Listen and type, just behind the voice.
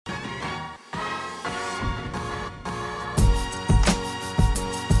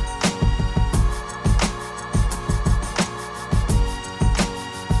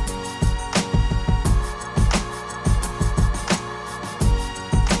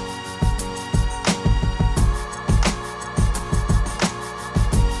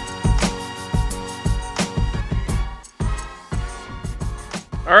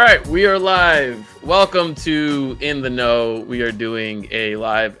All right, we are live. Welcome to In the Know. We are doing a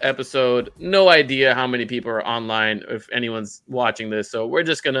live episode. No idea how many people are online, if anyone's watching this. So we're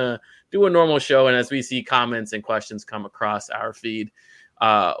just going to do a normal show. And as we see comments and questions come across our feed,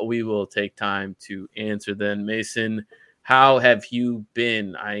 we will take time to answer them. Mason, how have you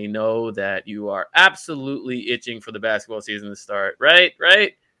been? I know that you are absolutely itching for the basketball season to start, right?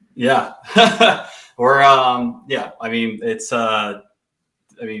 Right? Yeah.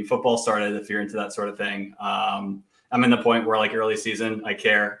 Football started, if you're into that sort of thing. I'm in the point where, like, early season, I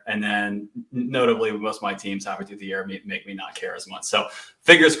care. And then notably, most of my teams halfway through the year make me not care as much. So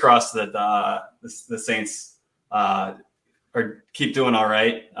fingers crossed that the Saints keep doing all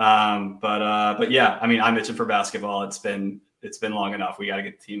right. But yeah, I mean, I'm itching for basketball. It's been long enough. We got to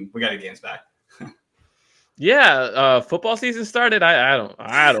get games back. Yeah, football season started. I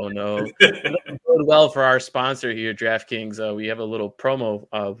don't know. It doesn't bode well for our sponsor here, DraftKings. We have a little promo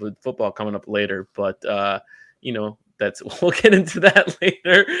with football coming up later, but we'll get into that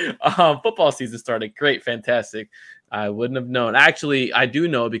later. Football season started. Great, fantastic. I wouldn't have known. Actually, I do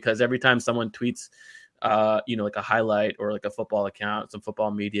know because every time someone tweets like a highlight or like a football account, some football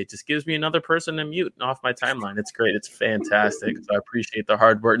media, it just gives me another person to mute off my timeline. It's great. It's fantastic. So I appreciate the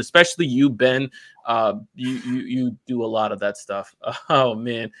hard work, especially you, Ben. You do a lot of that stuff. Oh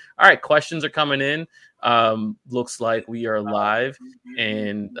man. All right. Questions are coming in. Looks like we are live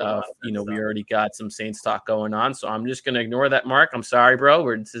and we already got some Saints talk going on. So I'm just going to ignore that, Mark. I'm sorry,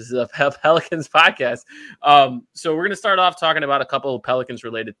 bro. This is a Pelicans podcast. So we're going to start off talking about a couple of Pelicans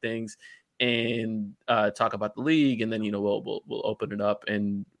related things and talk about the league, and then we'll open it up,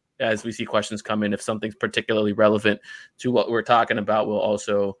 and as we see questions come in, if something's particularly relevant to what we're talking about, we'll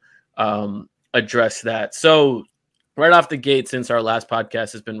also address that. So right off the gate, since our last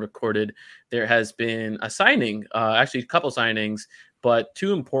podcast has been recorded, there has been a signing, actually a couple signings, but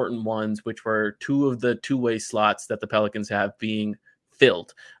two important ones, which were two of the two-way slots that the Pelicans have being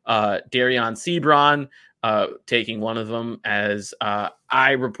filled. Darion Sebron, taking one of them, as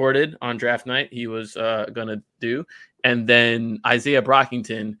I reported on draft night he was going to do. And then Isaiah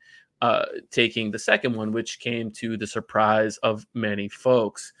Brockington taking the second one, which came to the surprise of many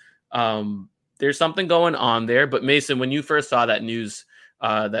folks. There's something going on there. But Mason, when you first saw that news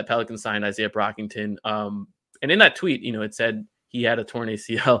that Pelicans signed Isaiah Brockington, and in that tweet, it said he had a torn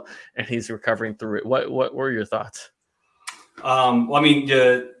ACL and he's recovering through it. What were your thoughts?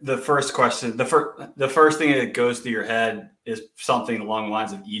 The first question, the first thing that goes through your head is something along the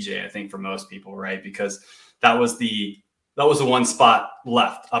lines of EJ, I think, for most people, right? Because that was the one spot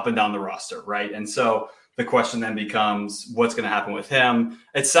left up and down the roster, right? And so the question then becomes, what's going to happen with him?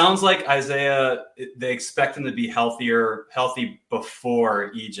 It sounds like Isaiah, they expect him to be healthy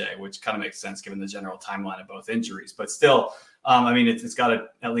before EJ, which kind of makes sense given the general timeline of both injuries. But still, it's got to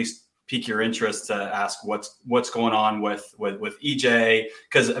at least pique your interest to ask what's going on with EJ,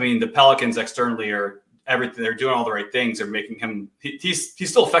 because the Pelicans externally are everything. They're doing all the right things. They're making him he's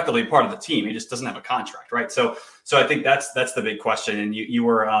still effectively part of the team. He just doesn't have a contract, right? So I think that's the big question. And you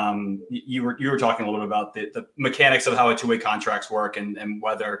were talking a little bit about the mechanics of how a two-way contracts work and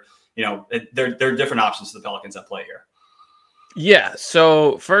whether there are different options to the Pelicans at play here. Yeah.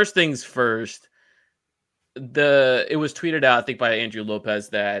 So first things first. It was tweeted out, I think, by Andrew Lopez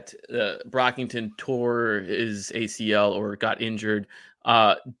that Brockington tore his ACL or got injured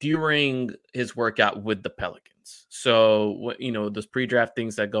during his workout with the Pelicans. So, those pre-draft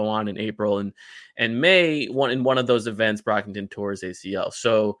things that go on in April and May, in one of those events, Brockington tore his ACL.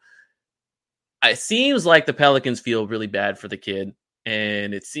 So it seems like the Pelicans feel really bad for the kid,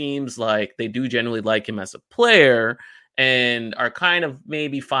 and it seems like they do generally like him as a player, and are kind of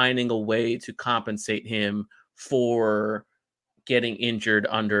maybe finding a way to compensate him for getting injured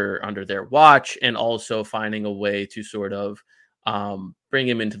under their watch, and also finding a way to sort of bring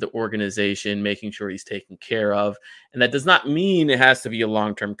him into the organization, making sure he's taken care of. And that does not mean it has to be a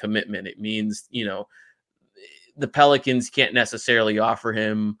long-term commitment. It means, the Pelicans can't necessarily offer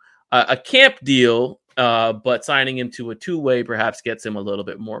him a camp deal, but signing him to a two-way perhaps gets him a little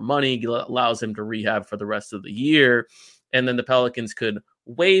bit more money, allows him to rehab for the rest of the year. And then the Pelicans could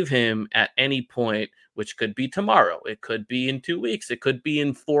waive him at any point, which could be tomorrow. It could be in 2 weeks. It could be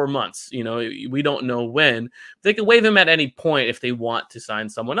in 4 months. We don't know when. They could waive him at any point if they want to sign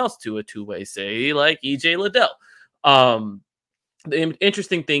someone else to a two-way, say like EJ Liddell. The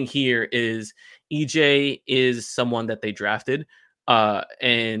interesting thing here is EJ is someone that they drafted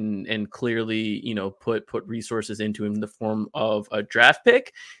and clearly, put resources into him in the form of a draft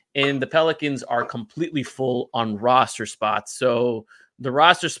pick. And the Pelicans are completely full on roster spots. So the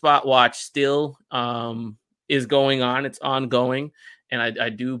roster spot watch still is going on. It's ongoing. And I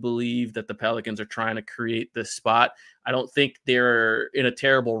do believe that the Pelicans are trying to create this spot. I don't think they're in a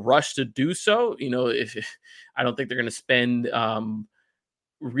terrible rush to do so. I don't think they're going to spend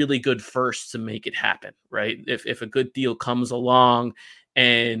really good first to make it happen, right? If a good deal comes along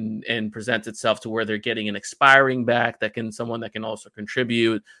and presents itself to where they're getting an expiring back someone that can also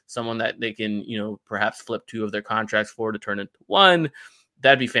contribute, someone that they can, perhaps flip 2 of their contracts for to turn into 1,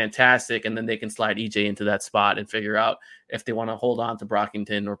 that'd be fantastic. And then they can slide EJ into that spot and figure out if they want to hold on to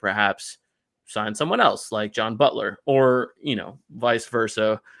Brockington or perhaps sign someone else like John Butler or, vice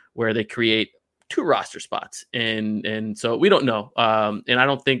versa, where they create 2 roster spots. And so we don't know. And I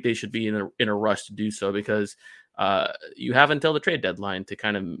don't think they should be in a rush to do so, because you have until the trade deadline to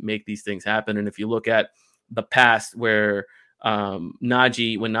kind of make these things happen. And if you look at the past where when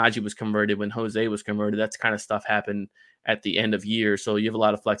Najee was converted, when Jose was converted, that's kind of stuff happened at the end of year. So you have a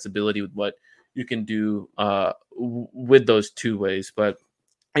lot of flexibility with what you can do with those 2 ways. But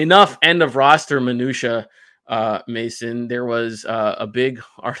enough end of roster minutia, Mason. There was a big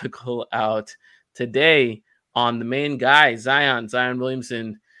article out today on the main guy, Zion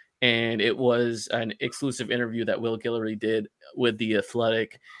Williamson, and it was an exclusive interview that Will Guillory did with The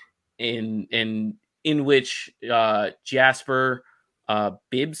Athletic, in which Jasper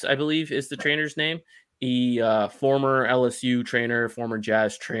Bibbs, I believe is the trainer's name, he former LSU trainer, former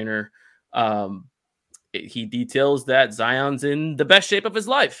Jazz trainer, he details that Zion's in the best shape of his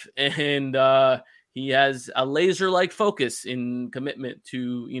life, and he has a laser-like focus in commitment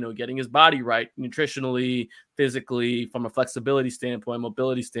to, getting his body right, nutritionally, physically, from a flexibility standpoint,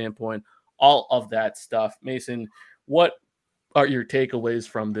 mobility standpoint, all of that stuff. Mason, what are your takeaways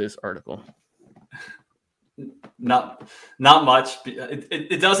from this article? Not much.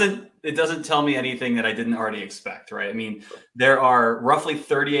 It doesn't tell me anything that I didn't already expect, right? I mean, there are roughly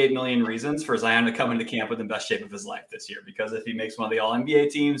 38 million reasons for Zion to come into camp with the best shape of his life this year, because if he makes one of the All-NBA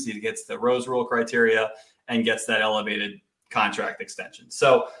teams, he gets the Rose Rule criteria and gets that elevated contract extension.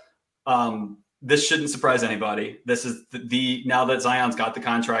 So this shouldn't surprise anybody. This is now that Zion's got the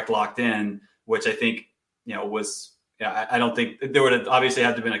contract locked in, which I think, was. Yeah, I don't think there would have obviously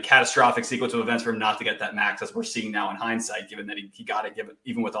had to have been a catastrophic sequence of events for him not to get that max, as we're seeing now in hindsight, given that he got it,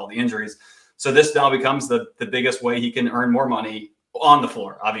 even with all the injuries. So this now becomes the biggest way he can earn more money on the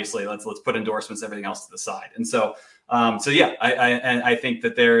floor. Obviously, let's put endorsements, everything else to the side. And so yeah, I think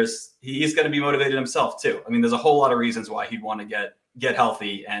that he's going to be motivated himself too. I mean, there's a whole lot of reasons why he'd want to get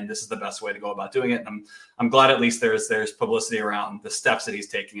healthy, and this is the best way to go about doing it. And I'm glad at least there's publicity around the steps that he's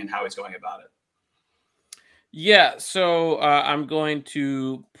taking and how he's going about it. Yeah, so I'm going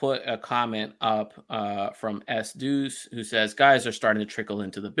to put a comment up from S. Deuce, who says, guys are starting to trickle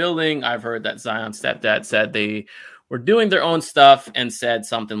into the building. I've heard that Zion's stepdad said they were doing their own stuff and said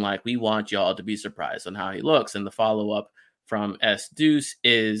something like, we want y'all to be surprised on how he looks. And the follow-up from S. Deuce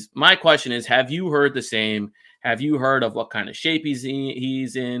is, my question is, have you heard the same? Have you heard of what kind of shape he's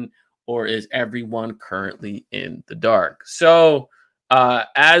in? Or is everyone currently in the dark? So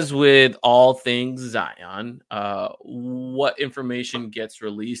as with all things Zion, what information gets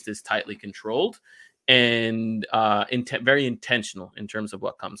released is tightly controlled and very intentional in terms of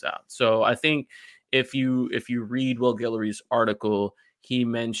what comes out. So I think if you read Will Guillory's article, he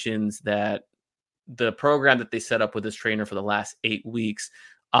mentions that the program that they set up with this trainer for the last 8 weeks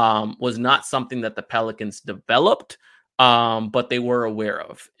was not something that the Pelicans developed, but they were aware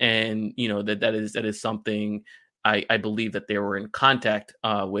of, and that is something I believe that they were in contact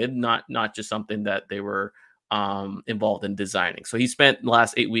with, not just something that they were involved in designing. So he spent the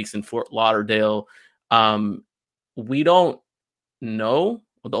last 8 weeks in Fort Lauderdale. We don't know.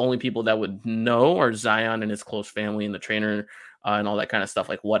 The only people that would know are Zion and his close family and the trainer and all that kind of stuff,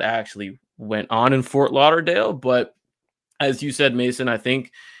 like what actually went on in Fort Lauderdale. But as you said, Mason, I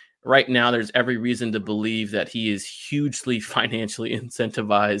think right now there's every reason to believe that he is hugely financially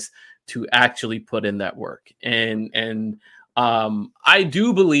incentivized to actually put in that work. And I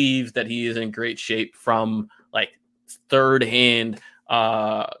do believe that he is in great shape from like third hand,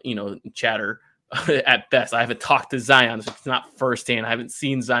 chatter at best. I haven't talked to Zion. So it's not firsthand. I haven't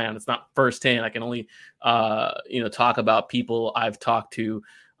seen Zion. It's not firsthand. I can only, talk about people I've talked to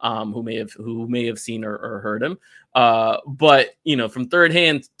who may have seen or heard him. But from third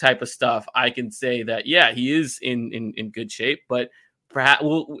hand type of stuff, I can say that, yeah, he is in good shape, but perhaps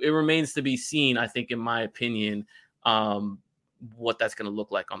it remains to be seen, I think, in my opinion, what that's going to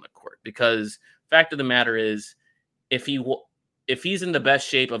look like on the court. Because fact of the matter is, if he's in the best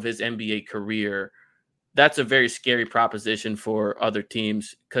shape of his NBA career, that's a very scary proposition for other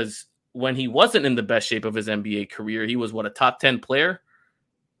teams. Because when he wasn't in the best shape of his NBA career, he was a top 10 player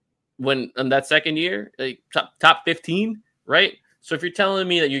when in that second year, like top 15, right? So if you're telling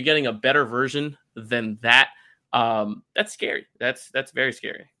me that you're getting a better version than that, that's scary. That's very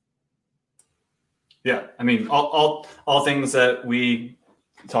scary. Yeah, I mean, all things that we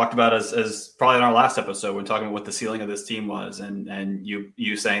talked about as probably in our last episode when talking about what the ceiling of this team was, and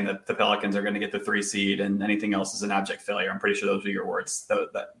you saying that the Pelicans are going to get the 3 seed and anything else is an abject failure. I'm pretty sure those were your words. That's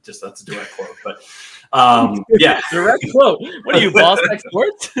a direct quote, but yeah, direct quote. What are you, Ball Sack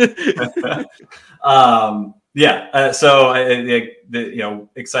Sports? So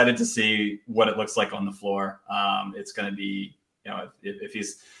excited to see what it looks like on the floor. It's going to be, if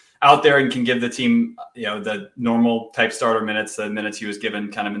he's out there and can give the team, the normal type starter minutes, the minutes he was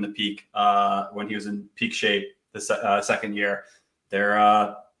given kind of in the peak when he was in peak shape the second year.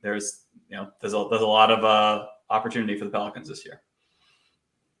 There's a lot of opportunity for the Pelicans this year.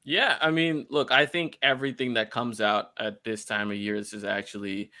 Yeah, I mean, look, I think everything that comes out at this time of year, this is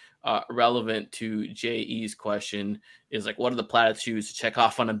actually relevant to J.E.'s question, is like, what are the platitudes to check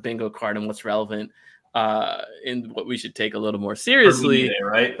off on a bingo card and what's relevant and what we should take a little more seriously. For Media Day,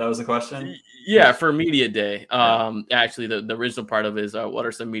 right? That was the question? Yeah, for Media Day. Actually, the original part of it is what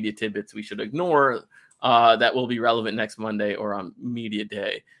are some media tidbits we should ignore that will be relevant next Monday or on Media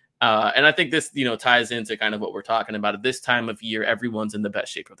Day. And I think this, ties into kind of what we're talking about. At this time of year, everyone's in the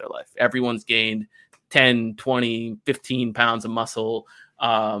best shape of their life. Everyone's gained 10, 20, 15 pounds of muscle.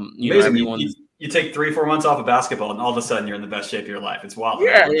 Amazing. You take 3-4 months off of basketball and all of a sudden you're in the best shape of your life. It's wild.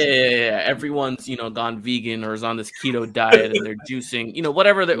 Yeah. Everyone's, gone vegan or is on this keto diet and they're juicing,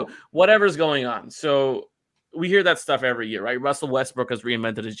 whatever's going on. So we hear that stuff every year, right? Russell Westbrook has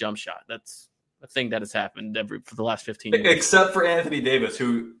reinvented his jump shot. That's a thing that has happened for the last 15 years. Except for Anthony Davis,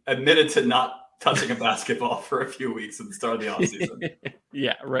 who admitted to not touching a basketball for a few weeks at the start of the offseason.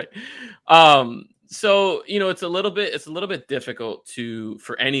 Yeah, right. So, it's a little bit difficult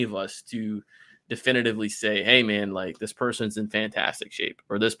for any of us to definitively say, hey man, like this person's in fantastic shape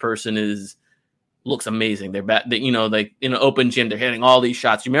or this person looks amazing. They're like in an open gym, they're hitting all these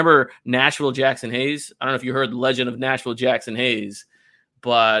shots. You remember Nashville Jackson Hayes? I don't know if you heard the legend of Nashville Jackson Hayes,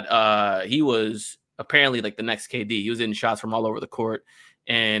 but he was apparently like the next KD. He was hitting shots from all over the court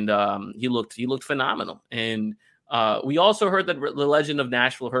and he looked phenomenal. And we also heard that the legend of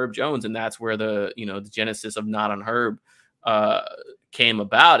Nashville Herb Jones, and that's where the genesis of Not on Herb came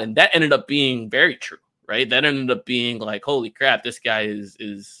about, and that ended up being very true, right? That ended up being like, holy crap, this guy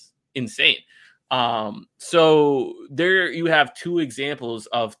is insane. So there you have two examples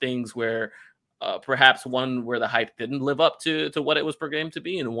of things where perhaps one where the hype didn't live up to what it was proclaimed to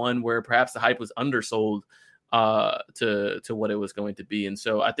be, and one where perhaps the hype was undersold to what it was going to be. And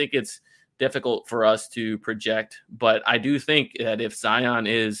so I think it's difficult for us to project, but I do think that if Zion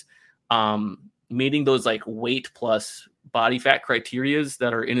is meeting those like weight plus body fat criterias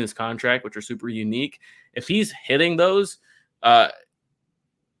that are in his contract, which are super unique, if he's hitting those, the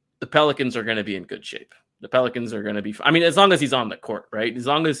Pelicans are going to be in good shape. The Pelicans are going to be, as long as he's on the court, right? As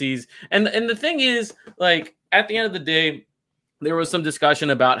long as he's, and the thing is, like, at the end of the day, there was some discussion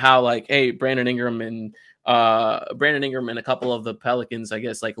about how, like, hey, Brandon Ingram and a couple of the Pelicans, I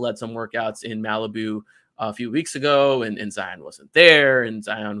guess, like led some workouts in Malibu a few weeks ago, and Zion wasn't there, and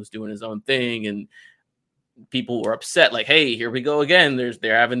Zion was doing his own thing, and people were upset, like, hey, here we go again.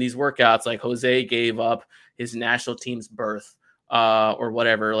 They're having these workouts. Like Jose gave up his national team's berth or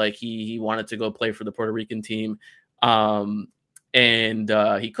whatever. Like he wanted to go play for the Puerto Rican team. And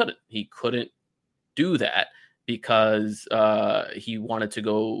he couldn't do that because he wanted to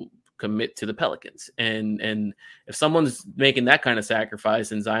go commit to the Pelicans. And if someone's making that kind of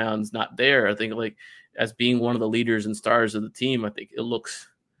sacrifice and Zion's not there, I think like as being one of the leaders and stars of the team, I think it looks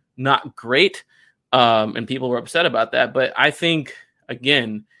not great. And people were upset about that. But I think,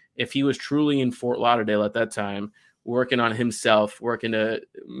 again, if he was truly in Fort Lauderdale at that time, working on himself, working to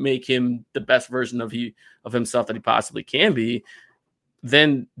make him the best version of himself that he possibly can be,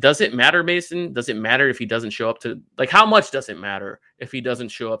 then does it matter, Mason? Does it matter if he doesn't show up to, like, how much does it matter if he doesn't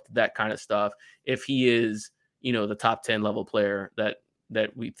show up to that kind of stuff, if he is, the top 10 level player that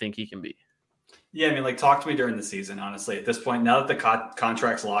we think he can be? Yeah, like, talk to me during the season, honestly. At this point, now that the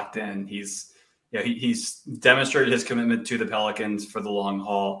contract's locked in, he's demonstrated his commitment to the Pelicans for the long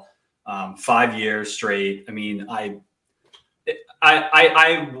haul, 5 years straight.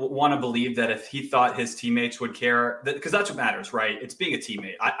 I want to believe that if he thought his teammates would care, because that's what matters, right? It's being a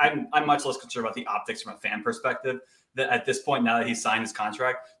teammate. I'm much less concerned about the optics from a fan perspective that at this point, now that he's signed his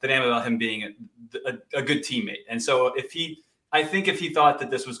contract, than I am about him being a good teammate. And so I think if he thought that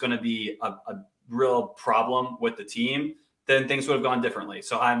this was going to be a real problem with the team, then things would have gone differently.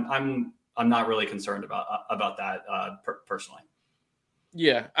 So I'm not really concerned about that personally.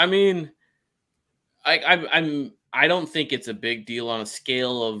 Yeah, I'm I don't think it's a big deal on a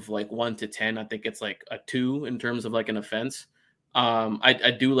scale of like 1 to 10. I think it's like a 2 in terms of like an offense.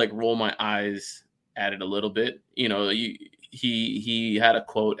 I do like roll my eyes at it a little bit. You know, he had a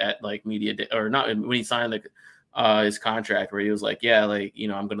quote at like media day, or not when he signed like his contract, where he was like, yeah, like, you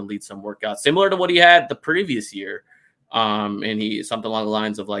know, I'm going to lead some workouts similar to what he had the previous year. And he something along the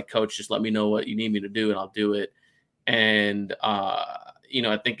lines of like, coach, just let me know what you need me to do and I'll do it. And, you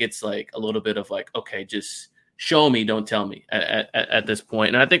know, I think it's like a little bit of like, okay, just show me, don't tell me at this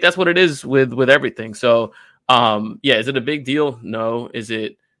point. And I think that's what it is with everything. So, yeah, is it a big deal? No. Is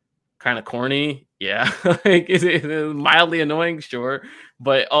it kind of corny? Yeah. Like, is it mildly annoying? Sure.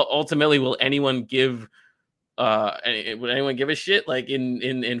 But ultimately, will anyone give a shit like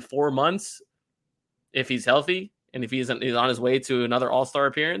in 4 months if he's healthy and if he's on his way to another All-Star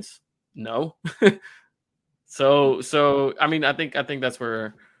appearance? No. So I mean, I think that's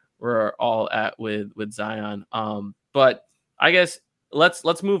where we're all at with Zion. But I guess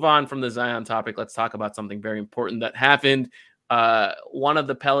let's move on from the Zion topic. Let's talk about something very important that happened. One of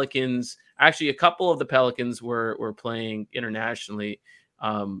the Pelicans, actually a couple of the Pelicans were playing internationally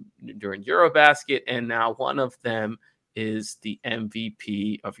during Eurobasket, and now one of them is the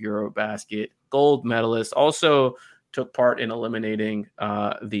MVP of Eurobasket, gold medalist, also took part in eliminating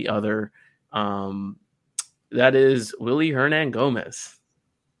the other. That is Willy Hernangomez.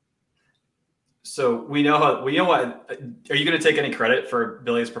 So we know what. Are you going to take any credit for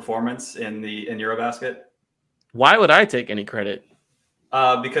Billy's performance in Eurobasket? Why would I take any credit?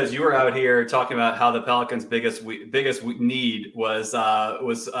 Because you were out here talking about how the Pelicans' biggest need was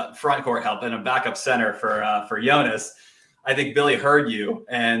front court help and a backup center for Jonas. I think Billy heard you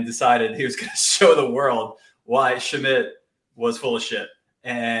and decided he was going to show the world why Schmidt was full of shit.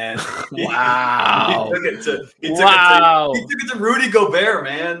 And wow, he took it to Rudy Gobert,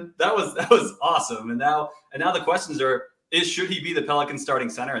 man. That was awesome. And now the questions are: should he be the Pelicans starting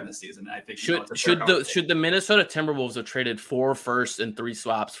center in this season? I think should the Minnesota Timberwolves have traded 4 firsts and 3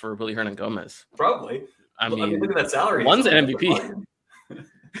 swaps for Willy Hernangomez? Probably. I mean, look at that salary. One's an MVP.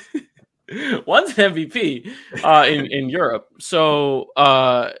 One's an MVP in Europe. So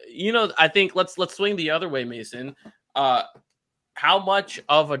you know, I think let's swing the other way, Mason. How much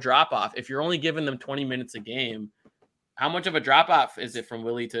of a drop off, if you're only giving them 20 minutes a game, how much of a drop off is it from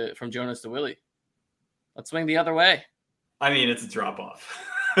Jonas to Willy? Let's swing the other way. I mean, it's a drop off.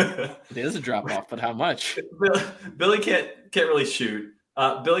 It is a drop off, but how much? Billy can't really shoot.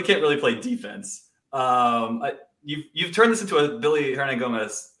 Billy can't really play defense. You've turned this into a Billy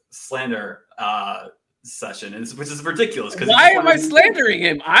Hernangomez slander session, which is ridiculous. Why am I slandering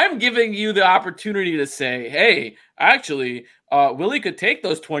him? I'm giving you the opportunity to say, hey, actually, Willy could take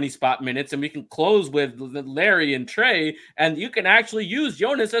those 20 spot minutes and we can close with Larry and Trey, and you can actually use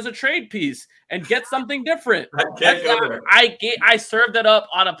Jonas as a trade piece and get something different. I served that up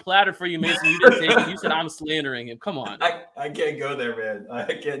on a platter for you, Mason. You didn't take it. You said I'm slandering him. Come on. I can't go there, man.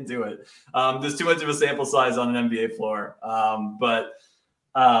 I can't do it. There's too much of a sample size on an NBA floor.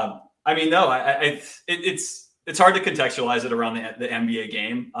 I mean, no, it's hard to contextualize it around the NBA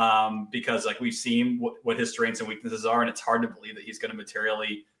game because, like, we've seen what his strengths and weaknesses are, and it's hard to believe that he's going to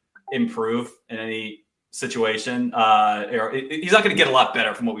materially improve in any situation. He's not going to get a lot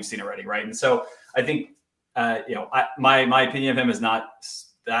better from what we've seen already, right? And so I think, my opinion of him is not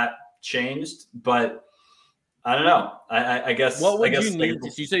that changed, but I don't know. I guess. What would you need?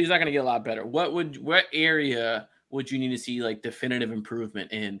 You said he's not going to get a lot better. What area would you need to see like definitive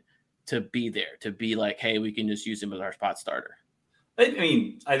improvement in to be there, to be like, hey, we can just use him as our spot starter? I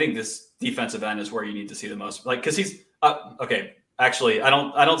mean, I think this defensive end is where you need to see the most, like, because he's okay. Actually, I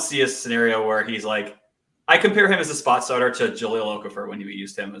don't see a scenario where he's like, I compare him as a spot starter to Jahlil Okafor when we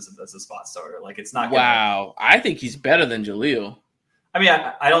used him as a spot starter. Like, it's not. Wow, I think he's better than Jahlil. I mean,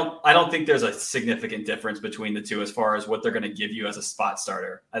 I don't think there's a significant difference between the two as far as what they're going to give you as a spot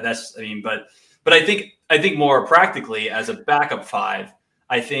starter. But I think more practically as a backup 5,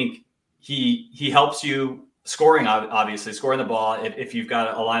 I think he helps you scoring, obviously scoring the ball. If you've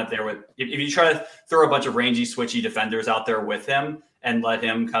got a lineup there if you try to throw a bunch of rangy, switchy defenders out there with him and let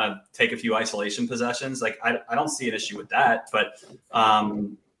him kind of take a few isolation possessions, like I don't see an issue with that. But I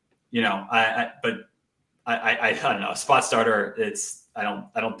don't know, spot starter. I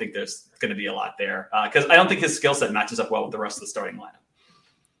don't think there's going to be a lot there because I don't think his skill set matches up well with the rest of the starting lineup.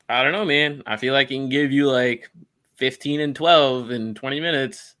 I don't know, man. I feel like he can give you like 15 and 12 in 20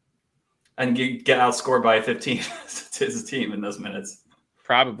 minutes. And get outscored by 15 to his team in those minutes.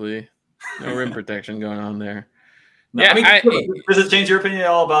 Probably. No rim protection going on there. No, yeah, I mean, does it change your opinion at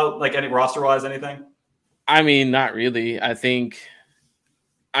all about like any roster-wise anything? I mean, not really. I think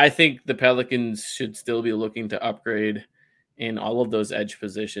I think the Pelicans should still be looking to upgrade in all of those edge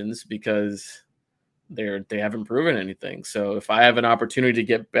positions because they haven't proven anything. So if I have an opportunity to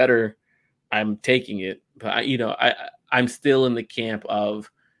get better, I'm taking it. But I'm still in the camp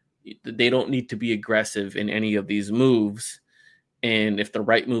of they don't need to be aggressive in any of these moves. And if the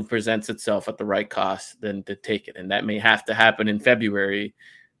right move presents itself at the right cost, then to take it. And that may have to happen in February.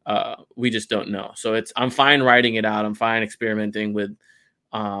 We just don't know. So I'm fine writing it out. I'm fine experimenting with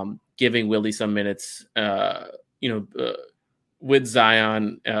giving Willie some minutes, with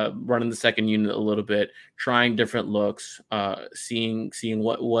Zion, running the second unit a little bit, trying different looks, seeing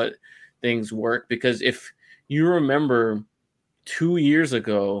what things work. Because if you remember 2 years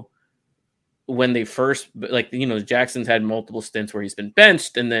ago, when they first, Jackson's had multiple stints where he's been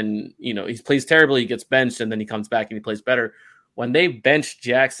benched and then, he plays terribly, he gets benched and then he comes back and he plays better. When they benched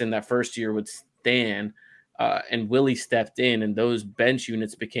Jackson that first year with Stan and Willie stepped in, and those bench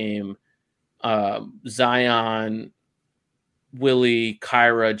units became Zion, Willie,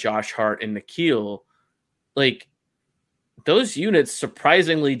 Kyra, Josh Hart, and Nikhil. Like, those units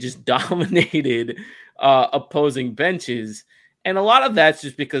surprisingly just dominated opposing benches. And a lot of that's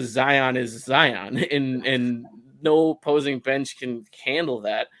just because Zion is Zion, and no opposing bench can handle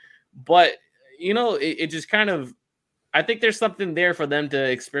that. But, it just kind of, I think there's something there for them to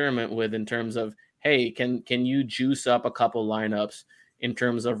experiment with in terms of, hey, can you juice up a couple lineups in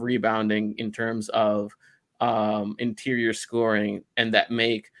terms of rebounding, in terms of interior scoring, and that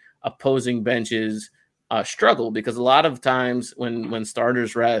make opposing benches struggle? Because a lot of times when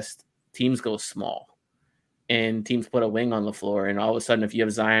starters rest, teams go small. And teams put a wing on the floor, and all of a sudden, if you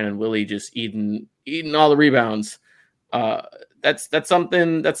have Zion and Willie just eating all the rebounds, that's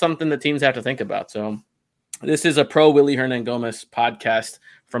something that teams have to think about. So, this is a pro Willie Hernangomez podcast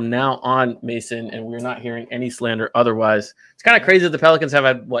from now on, Mason, and we're not hearing any slander otherwise. It's kind of crazy that the Pelicans have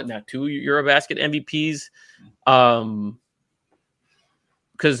had 2 EuroBasket MVPs,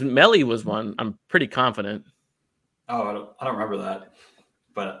 because Melly was one. I'm pretty confident. Oh, I don't remember that,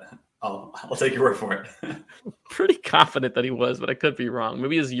 but I'll take your word for it. Pretty confident that he was, but I could be wrong.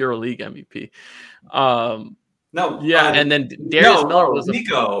 Maybe he's EuroLeague MVP. And then Darius Miller was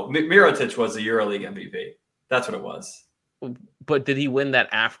Nico Mirotic was the EuroLeague MVP. That's what it was. But did he win that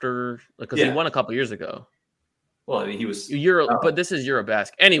after? Because he won a couple years ago. Well, I mean, he was but this is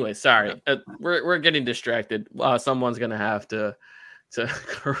EuroBasket. Anyway, sorry, we're getting distracted. Someone's gonna have to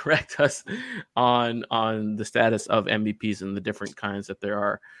correct us on the status of MVPs and the different kinds that there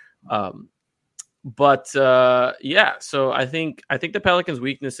are. So I think the Pelicans'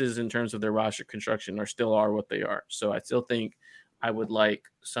 weaknesses in terms of their roster construction still are what they are. So I still think I would like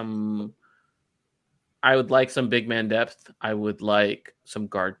some big man depth. I would like some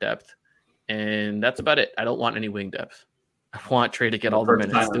guard depth, and that's about it. I don't want any wing depth. I want Trey to get all the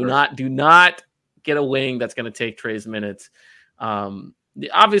minutes. Do not get a wing that's going to take Trey's minutes.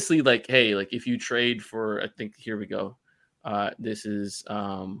 Obviously, if you trade for, I think here we go. This is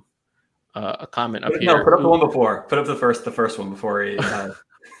a comment up here. No, put up the one before. Put up the first one before he.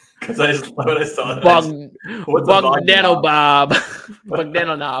 Because I just what I saw. Bogdano Bob.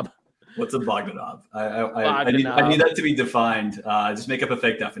 Bogdano Knob. What's a Bogdanov? I need that to be defined. Just make up a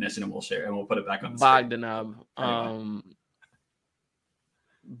fake definition and we'll share and we'll put it back on the Bogdanov.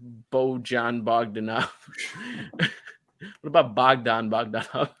 Bojan Bogdanov. What about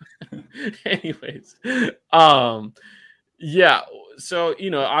Bogdanov? Anyways, So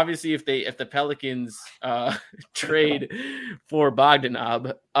obviously, if the Pelicans trade for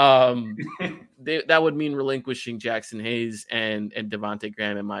Bogdanov, that would mean relinquishing Jackson Hayes and Devontae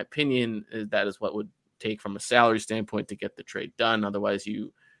Graham. In my opinion, that is what would take from a salary standpoint to get the trade done. Otherwise,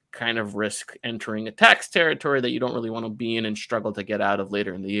 you kind of risk entering a tax territory that you don't really want to be in and struggle to get out of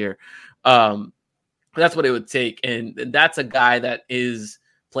later in the year. That's what it would take, and that's a guy that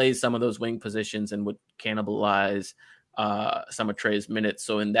plays some of those wing positions and would cannibalize some of Trey's minutes.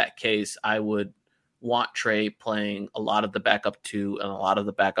 So in that case, I would want Trey playing a lot of the backup 2 and a lot of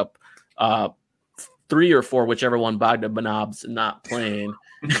the backup 3 or 4, whichever one Bogdanov's not playing.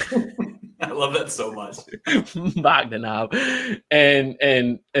 I love that so much. Bogdanov and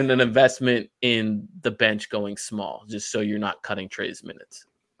an investment in the bench going small, just so you're not cutting Trey's minutes.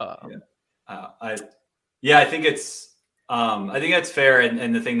 I think it's I think that's fair.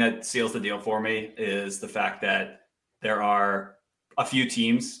 And the thing that seals the deal for me is the fact that there are a few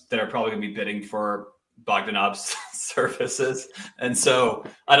teams that are probably going to be bidding for Bogdanov's services. And so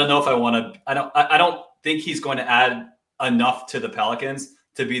I don't know if I want to, I don't think he's going to add enough to the Pelicans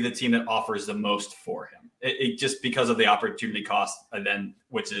to be the team that offers the most for him. It just because of the opportunity cost, and then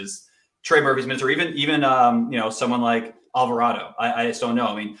which is Trey Murphy's minutes, or even someone like Alvarado. I just don't know.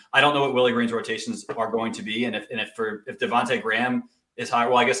 I mean, I don't know what Willie Green's rotations are going to be, and if Devontae Graham is high,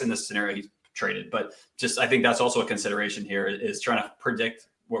 well, I guess in this scenario he's traded, but just I think that's also a consideration here is trying to predict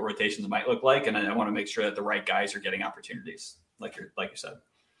what rotations might look like, and I want to make sure that the right guys are getting opportunities, like you said.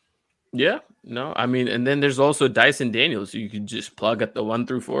 Yeah, no, I mean, and then there's also Dyson Daniels. You could just plug at the 1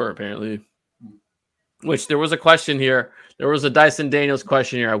 through 4, apparently. Which there was a question here. There was a Dyson Daniels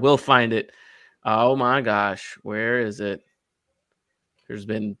question here. I will find it. Oh my gosh, where is it? There's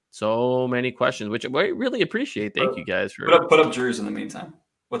been so many questions, which I really appreciate. Thank you guys for put up Drew's in the meantime.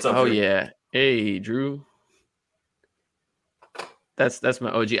 What's up? Oh Drew? Yeah, hey Drew. That's my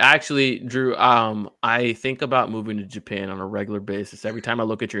OG. Actually, Drew, I think about moving to Japan on a regular basis. Every time I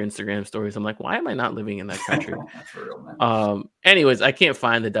look at your Instagram stories, I'm like, why am I not living in that country? For real, man. Anyways, I can't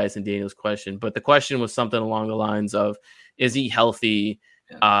find the Dyson Daniels question, but the question was something along the lines of, is he healthy?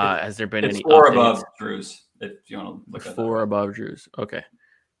 Has there been any 4 updates? above Drew's, if you want to look at 4 above Drew's. Okay.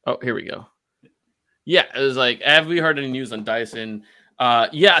 Oh, here we go. Yeah, it was like, have we heard any news on Dyson?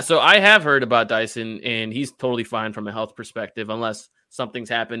 Yeah, so I have heard about Dyson, and he's totally fine from a health perspective, unless something's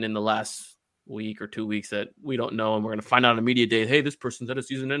happened in the last week or 2 weeks that we don't know, and we're going to find out on a media day, hey, this person's had a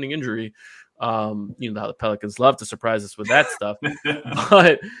season-ending injury. You know how the Pelicans love to surprise us with that stuff.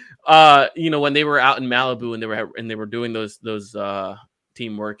 But when they were out in Malibu and they were doing those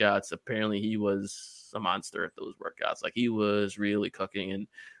team workouts, apparently he was a monster at those workouts. Like, he was really cooking,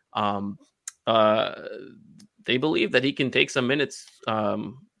 and they believe that he can take some minutes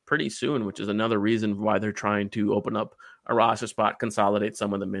pretty soon, which is another reason why they're trying to open up a roster spot, consolidate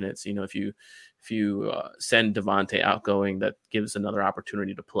some of the minutes. You know, if you send Devontae outgoing, that gives another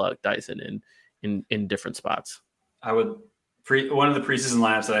opportunity to plug Dyson in different spots. I would one of the preseason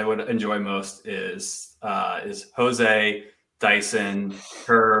lineups that I would enjoy most is Jose, Dyson,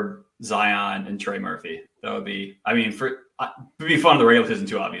 Herb, Zion, and Trey Murphy. That would be, I mean, it would be fun in the regular season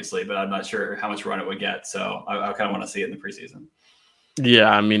too, obviously, but I'm not sure how much run it would get. So I kind of want to see it in the preseason. Yeah,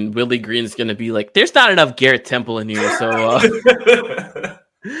 I mean, Willie Green's going to be like, there's not enough Garrett Temple in here. So,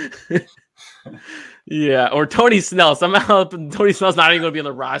 yeah, or Tony Snell. Somehow Tony Snell's not even going to be on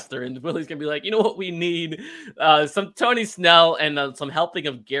the roster. And Willie's going to be like, you know what we need? Some Tony Snell and some helping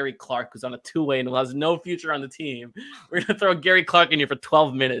of Gary Clark, who's on a 2-way and who has no future on the team. We're going to throw Gary Clark in here for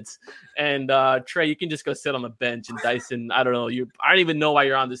 12 minutes. And Trey, you can just go sit on the bench. And Dyson, I don't know. I don't even know why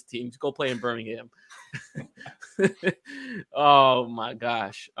you're on this team. Just go play in Birmingham. Oh my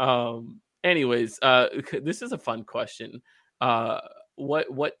gosh. Anyways, this is a fun question.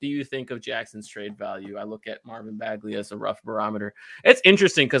 What do you think of Jackson's trade value? I look at Marvin Bagley as a rough barometer. It's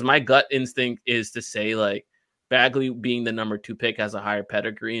interesting because my gut instinct is to say, like, Bagley being the number 2 pick has a higher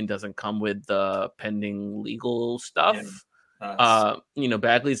pedigree and doesn't come with the pending legal stuff. Yeah,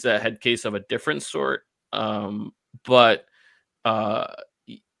 Bagley's a head case of a different sort. But I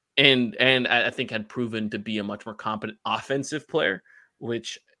think had proven to be a much more competent offensive player,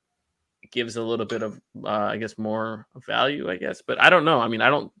 which gives a little bit of, I guess, more value, I guess. But I don't know. I mean,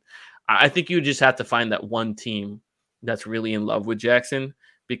 I think you just have to find that one team that's really in love with Jackson,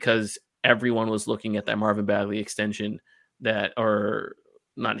 because everyone was looking at that Marvin Bagley extension or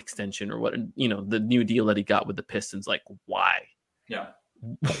not extension, or what, the new deal that he got with the Pistons. Like, why? Yeah.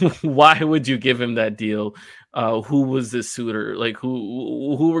 Why would you give him that deal? Who was this suitor? Like,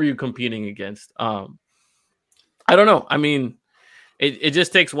 who were you competing against? I don't know. I mean, it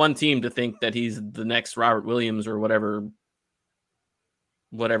just takes one team to think that he's the next Robert Williams or whatever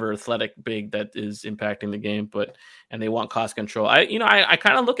athletic big that is impacting the game, and they want cost control. I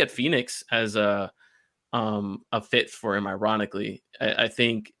kind of look at Phoenix as a fit for him. Ironically, I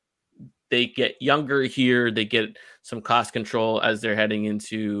think they get younger here. They get some cost control as they're heading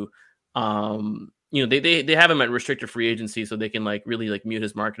into, they have him at restricted free agency, so they can really mute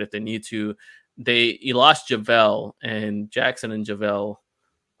his market if they need to. You lost JaVale, and Jackson and JaVale.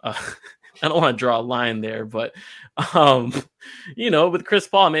 I don't want to draw a line there, but with Chris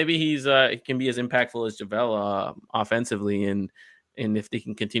Paul, maybe he can be as impactful as JaVale offensively, and if they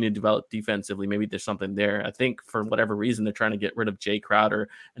can continue to develop defensively, maybe there's something there. I think for whatever reason, they're trying to get rid of Jay Crowder,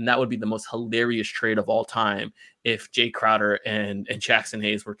 and that would be the most hilarious trade of all time if Jay Crowder and Jackson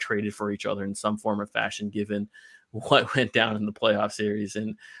Hayes were traded for each other in some form or fashion, given what went down in the playoff series.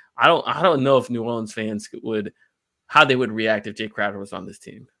 And I don't know if New Orleans fans how they would react if Jay Crowder was on this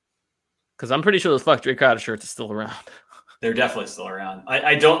team, because I'm pretty sure those fuck Jay Crowder shirts are still around. They're definitely still around.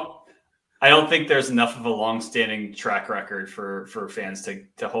 I don't think there's enough of a long-standing track record for fans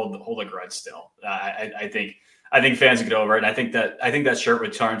to hold a grudge still. I think fans would get over it. And I think that shirt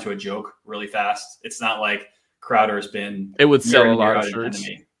would turn into a joke really fast. It's not like Crowder has been. It would sell a lot of shirts.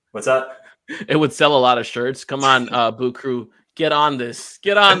 What's that? It would sell a lot of shirts. Come on, Boo Crew, get on this.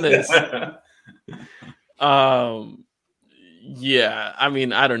 Get on this. Yeah, I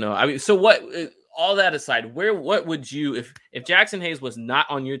mean, I don't know. I mean, so what? All that aside, what would you, if Jackson Hayes was not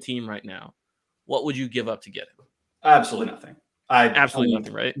on your team right now, what would you give up to get him? Absolutely nothing. Absolutely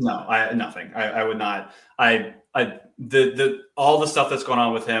nothing, right? No, nothing. I would not. All the stuff that's going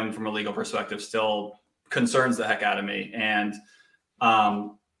on with him from a legal perspective still concerns the heck out of me. And,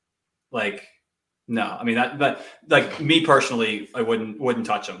 no, I mean but like me personally, I wouldn't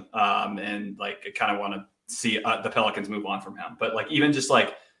touch him. And like, I kind of want to see the Pelicans move on from him. But like, even just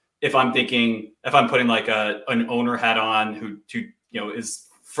like, if I'm putting like an owner hat on who is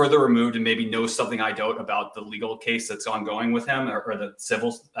further removed and maybe knows something I don't about the legal case that's ongoing with him or the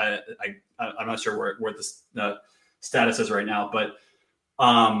civil, I'm not sure where the status is right now, but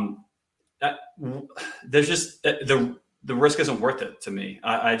there's just the risk isn't worth it to me.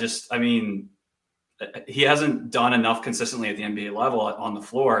 I mean, he hasn't done enough consistently at the NBA level on the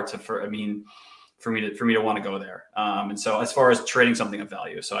floor for me to want to go there. And so as far as trading something of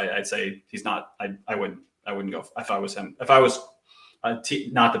value, so I'd say he's not. I wouldn't go if I was him. If I was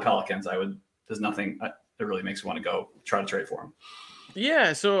not the Pelicans, there's nothing that really makes me want to go try to trade for him.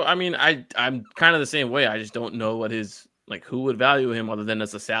 Yeah. So, I mean, I'm kind of the same way. I just don't know what who would value him other than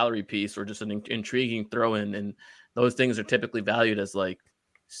as a salary piece or just an intriguing throw in. And those things are typically valued as like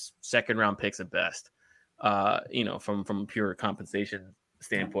second round picks at best, from a pure compensation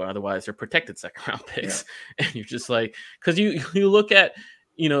standpoint. Otherwise they're protected second round picks. Yeah. And you're just like, cause you look at,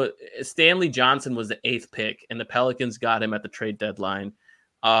 Stanley Johnson was the 8th pick and the Pelicans got him at the trade deadline,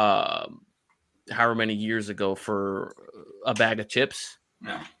 however many years ago for a bag of chips.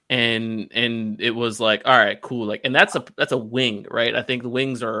 Yeah. And it was like, all right, cool. Like, and that's a wing, right? I think the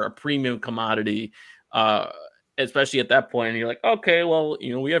wings are a premium commodity, especially at that point. And you're like, okay, well,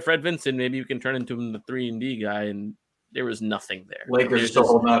 we have Fred Vincent. Maybe you can turn into him the 3-and-D guy. And there was nothing there. Lakers are still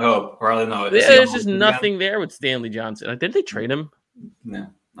holding out hope. Or I don't know. There's just nothing there with Stanley Johnson. Did they trade him? No,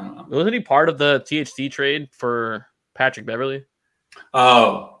 I don't know. Wasn't he part of the THT trade for Patrick Beverley?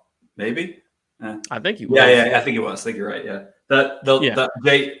 Oh, maybe. I think he was. Yeah, I think he was. I think you're right. Yeah.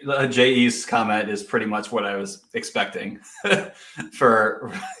 The J.E.'s comment is pretty much what I was expecting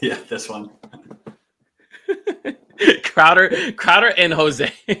for this one. Crowder and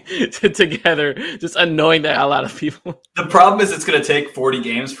Jose together, just annoying the hell out of people. The problem is it's going to take 40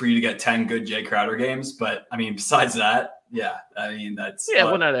 games for you to get 10 good Jay Crowder games. But I mean, besides that, that's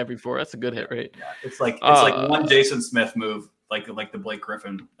one out of every 4. That's a good hit rate. Yeah, it's like one Jason Smith move, like the Blake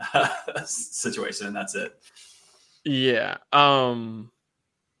Griffin situation, and that's it. Yeah.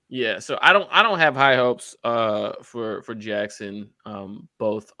 Yeah. So I don't have high hopes for Jackson,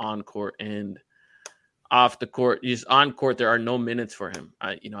 both on court and off the court. He's on court. There are no minutes for him.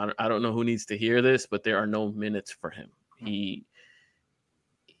 I don't know who needs to hear this, but there are no minutes for him. He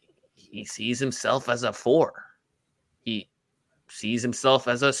sees himself as a 4. He sees himself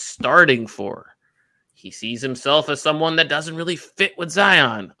as a starting 4. He sees himself as someone that doesn't really fit with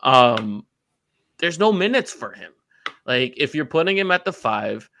Zion. There's no minutes for him. Like, if you're putting him at the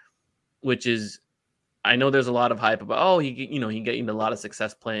 5, which is, I know there's a lot of hype about, he gained a lot of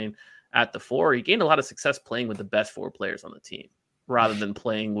success playing at the 4. He gained a lot of success playing with the best 4 players on the team rather than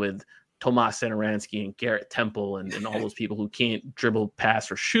playing with Tomas Satoransky and Garrett Temple and all those people who can't dribble,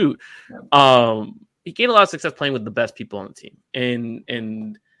 pass, or shoot. He gained a lot of success playing with the best people on the team,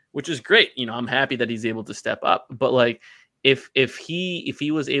 and which is great. I'm happy that he's able to step up. But like, if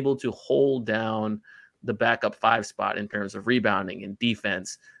he was able to hold down the backup 5 spot in terms of rebounding and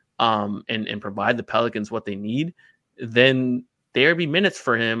defense, and provide the Pelicans what they need, then there'd be minutes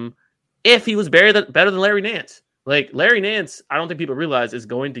for him if he was better than Larry Nance. Like, Larry Nance, I don't think people realize, is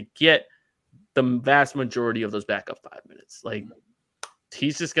going to get the vast majority of those backup 5 minutes. Like,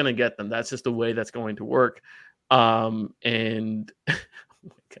 he's just going to get them. That's just the way that's going to work. And oh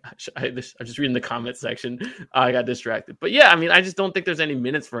my gosh, I'm just reading the comment section. I got distracted. But yeah, I mean, I just don't think there's any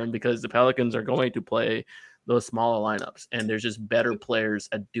minutes for him because the Pelicans are going to play those smaller lineups, and there's just better players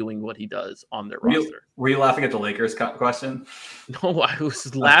at doing what he does on their roster. Were you laughing at the Lakers question? No, I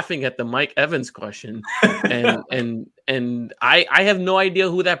was laughing at the Mike Evans question, and I have no idea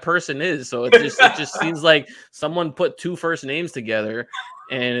who that person is. So it just seems like someone put 2 first names together,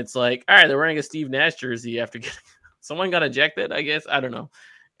 and it's like, all right, they're wearing a Steve Nash jersey after someone got ejected. I guess, I don't know.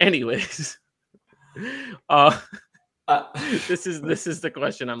 Anyways, this is the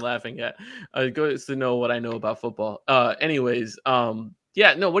question I'm laughing at. Goes to know what I know about football. Anyways,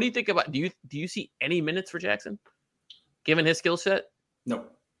 yeah, no. What do you think about? Do you see any minutes for Jackson, given his skill set? No.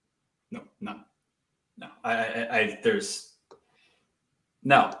 I there's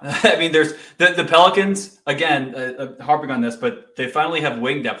No, I mean, there's the Pelicans again, harping on this, but they finally have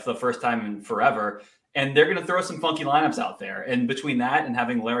wing depth for the first time in forever, and they're going to throw some funky lineups out there. And between that and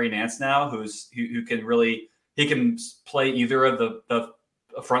having Larry Nance now, who can really he can play either of the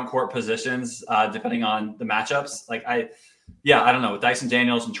front court positions depending on the matchups. I don't know, with Dyson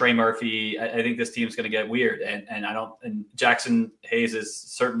Daniels and Trey Murphy, I think this team's going to get weird, and Jackson Hayes is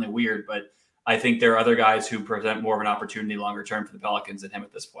certainly weird, but I think there are other guys who present more of an opportunity longer term for the Pelicans than him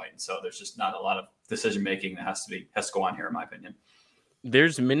at this point. So there's just not a lot of decision making that has to go on here, in my opinion.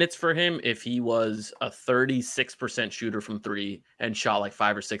 There's minutes for him if he was a 36% shooter from three and shot like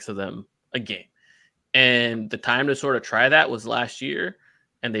 5 or 6 of them a game. And the time to sort of try that was last year,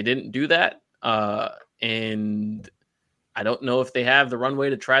 and they didn't do that. And I don't know if they have the runway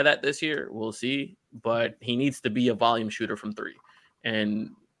to try that this year. We'll see. But he needs to be a volume shooter from three.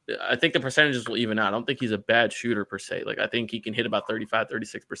 And I think the percentages will even out. I don't think he's a bad shooter per se. I think he can hit about 35,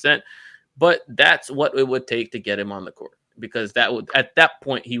 36%, but that's what it would take to get him on the court, because at that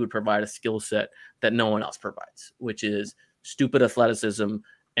point, he would provide a skill set that no one else provides, which is stupid athleticism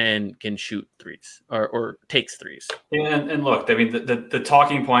and can shoot threes or takes threes. And look, I mean, the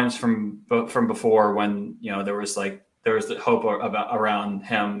talking points from before, when, there was the hope around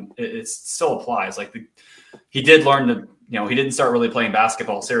him, it still applies. He did learn to, he didn't start really playing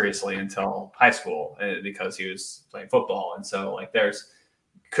basketball seriously until high school because he was playing football. And so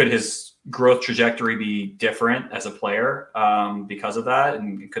could his growth trajectory be different as a player because of that?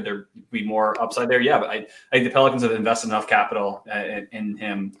 And could there be more upside there? Yeah, but I think the Pelicans have invested enough capital in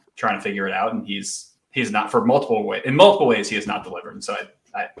him trying to figure it out. And he's not, in multiple ways, he has not delivered. And so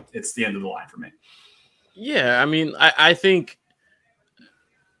it's the end of the line for me. Yeah. I mean, I think,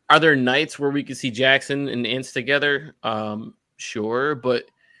 are there nights where we could see Jackson and Nance together? Sure. But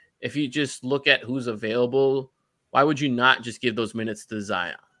if you just look at who's available, why would you not just give those minutes to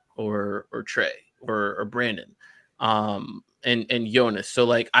Zion or Trey or Brandon and Jonas? So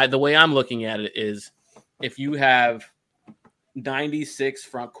the way I'm looking at it is, if you have 96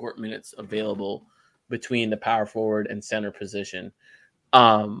 front court minutes available between the power forward and center position,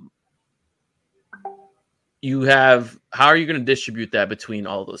 you have, how are you going to distribute that between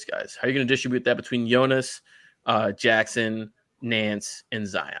all of those guys? How are you going to distribute that between Jonas, Jackson, Nance, and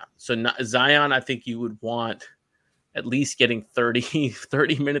Zion? So Zion, I think you would want at least getting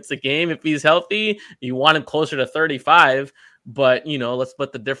 30 minutes a game if he's healthy. You want him closer to 35, but let's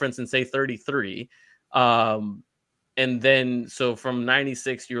split the difference and say 33. And then, so from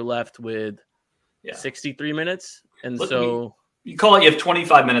 96, you're left with 63 minutes. And you call it, you have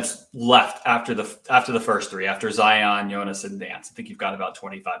 25 minutes left after the first three, after Zion, Jonas, and Nance. I think you've got about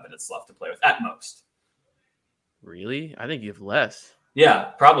 25 minutes left to play with at most. Really? I think you have less. Yeah,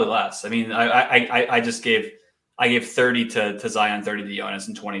 probably less. I mean, I gave 30 to Zion, 30 to Jonas,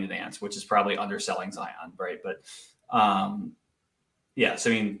 and 20 to Nance, which is probably underselling Zion, right? But so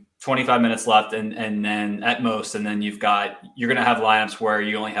I mean, 25 minutes left, and then at most, and then you're going to have lineups where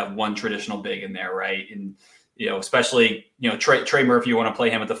you only have one traditional big in there, right? And especially, Trey Murphy, you want to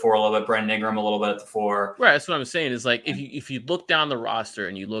play him at the 4 a little bit, Brandon Ingram a little bit at the 4. Right. That's what I'm saying is, if you look down the roster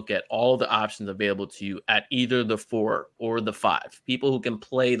and you look at all the options available to you at either the 4 or the 5, people who can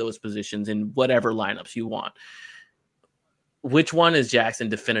play those positions in whatever lineups you want, which one is Jackson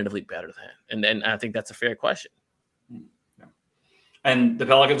definitively better than? And I think that's a fair question. Yeah. And the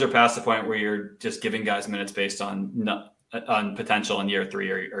Pelicans are past the point where you're just giving guys minutes based on potential in year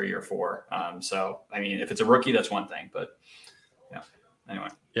 3 or year 4. So, I mean, if it's a rookie, that's one thing, but yeah, anyway.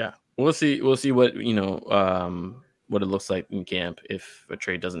 Yeah. We'll see what, what it looks like in camp if a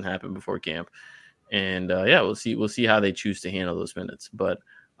trade doesn't happen before camp. And we'll see how they choose to handle those minutes. But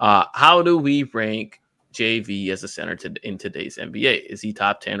how do we rank JV as a center in today's NBA? Is he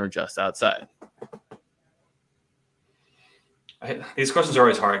top 10 or just outside? These questions are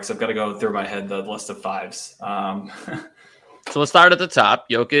always hard because I've got to go through my head the list of 5s. So let's start at the top: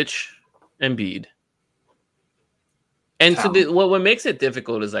 Jokic, Embiid. And so what makes it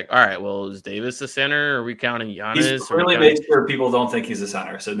difficult is all right, well, is Davis a center? Are we counting Giannis? He's really made sure people don't think he's a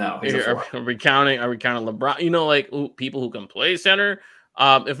center. So no, he's a 4. Are we counting LeBron? People who can play center.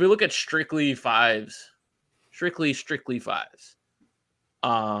 If we look at strictly 5s, strictly 5s,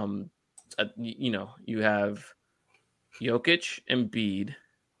 you have Jokic, Embiid,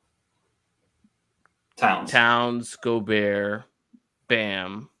 Towns, Gobert,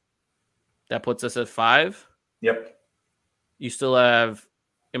 Bam. That puts us at 5. Yep. You still have,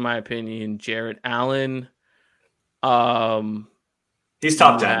 in my opinion, Jarrett Allen. He's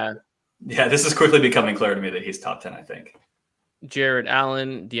top 10. Yeah, this is quickly becoming clear to me that he's top 10, I think. Jarrett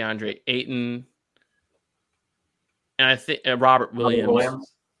Allen, DeAndre Ayton. and I think Robert Williams. Robert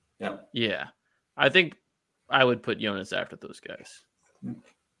Williams. Yeah. Yeah. I think I would put Jonas after those guys. I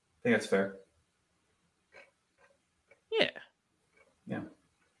think that's fair. Yeah. Yeah.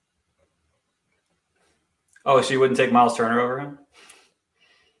 Oh, so you wouldn't take Miles Turner over him?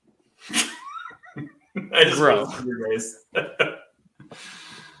 I just want your guys.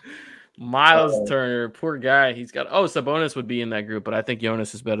 Miles Turner, poor guy. He's got Sabonis would be in that group, but I think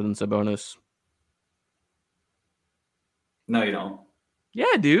Jonas is better than Sabonis. No, you don't. Yeah,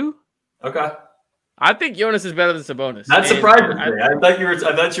 I do. Okay. I think Jonas is better than Sabonis. That surprised me. I thought you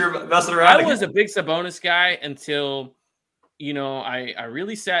were messing around. I was a big Sabonis guy until, I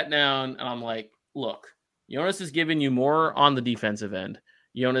really sat down and I'm like, look, Jonas is giving you more on the defensive end.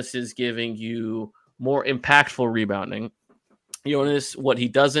 Jonas is giving you more impactful rebounding. Jonas, what he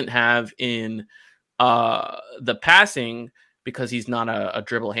doesn't have in the passing, because he's not a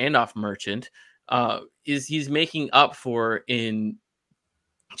dribble handoff merchant, is he's making up for in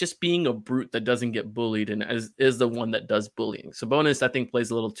just being a brute that doesn't get bullied and is the one that does bullying. Sabonis, I think,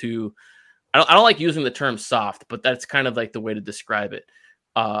 plays a little too. I don't like using the term soft, but that's kind of like the way to describe it.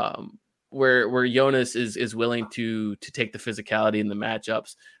 Where Jonas is willing to take the physicality in the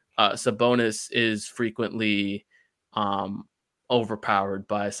matchups. Sabonis is frequently overpowered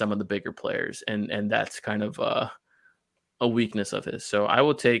by some of the bigger players, and that's kind of a weakness of his. So I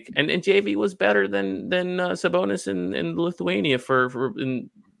will take and JV was better than Sabonis in Lithuania for in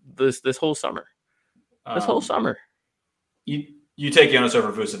this whole summer. This whole summer. You take Jonas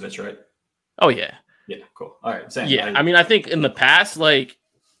over Vucevic, right? Oh yeah. Yeah, cool. All right, same. Yeah, I mean, I think in the past, like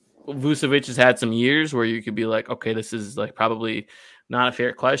Vucevic has had some years where you could be like, okay, this is like probably not a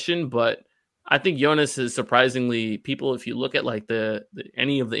fair question, but I think Jonas is surprisingly people. If you look at like the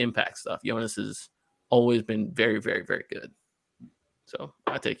any of the impact stuff, Jonas has always been very, very, very good. So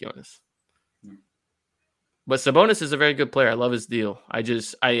I take Jonas. But Sabonis is a very good player. I love his deal.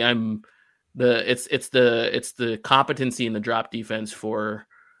 I'm it's the competency in the drop defense for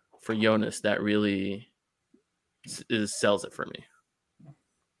Jonas that really sells it for me.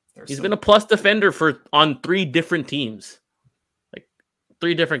 He's been a plus defender on 3 different teams, like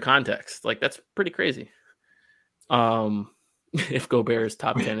 3 different contexts. Like that's pretty crazy. If Gobert is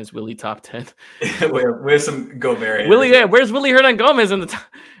top 10, is Willie top 10? we have some Gobert. Willie, yeah, where's Willie Hernan Gomez in the top?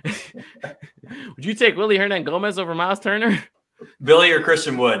 Would you take Willie Hernan Gomez over Miles Turner? Billy or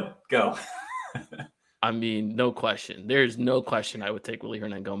Christian Wood? Go. I mean, no question. There's no question I would take Willie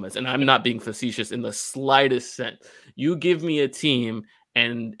Hernan Gomez. And I'm not being facetious in the slightest sense. You give me a team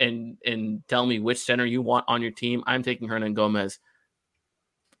and tell me which center you want on your team, I'm taking Hernan Gomez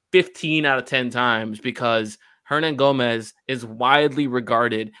 15 out of 10 times because Hernan Gomez is widely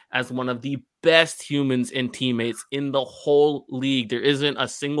regarded as one of the best humans and teammates in the whole league. There isn't a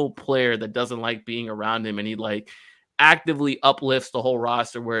single player that doesn't like being around him, and he like actively uplifts the whole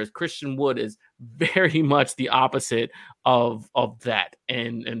roster, whereas Christian Wood is very much the opposite of that.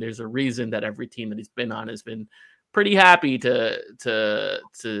 And there's a reason that every team that he's been on has been pretty happy to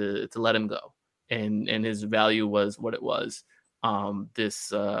let him go. And his value was what it was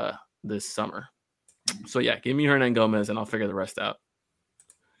this summer. So yeah, give me Hernan Gomez and I'll figure the rest out.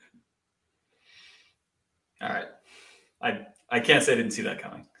 All right. I can't say I didn't see that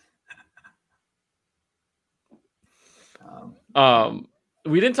coming.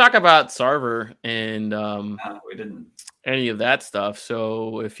 We didn't talk about Sarver and no, we didn't any of that stuff.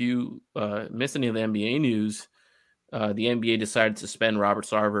 So if you missed any of the NBA news, the NBA decided to suspend Robert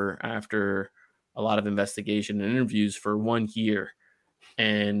Sarver after a lot of investigation and interviews for 1 year.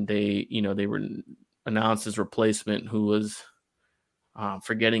 And they were announced his replacement, who was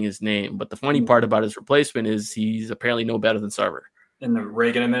forgetting his name. But the funny part about his replacement is he's apparently no better than Sarver. In the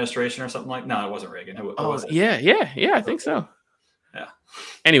Reagan administration or something like? No, it wasn't Reagan. Who was it? Yeah, I think so. Yeah.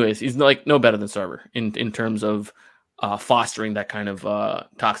 Anyways, he's like no better than Sarver in terms of fostering that kind of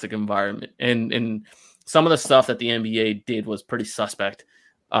toxic environment. And some of the stuff that the NBA did was pretty suspect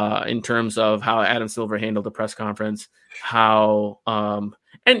in terms of how Adam Silver handled the press conference. How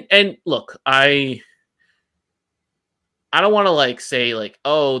and look, I don't want to like say like,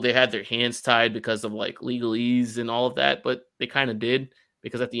 oh, they had their hands tied because of like legalese and all of that, but they kind of did,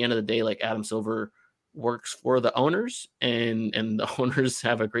 because at the end of the day, like Adam Silver works for the owners and the owners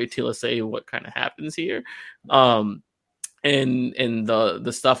have a great deal of say what kind of happens here. And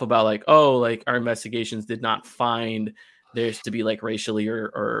the stuff about like, oh, like our investigations did not find there's to be like racially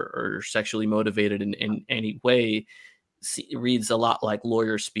or sexually motivated in any way reads a lot like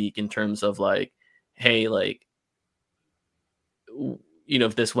lawyer speak in terms of like, hey, like,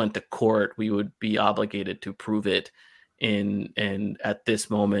 if this went to court, we would be obligated to prove it. And at this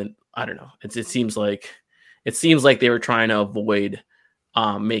moment, I don't know. It seems like it seems like they were trying to avoid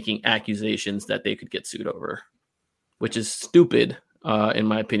making accusations that they could get sued over, which is stupid, in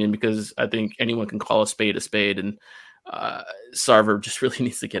my opinion, because I think anyone can call a spade, and Sarver just really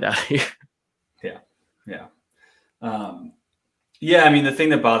needs to get out of here. Yeah. Yeah. I mean, the thing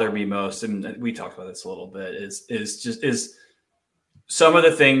that bothered me most, and we talked about this a little bit, is some of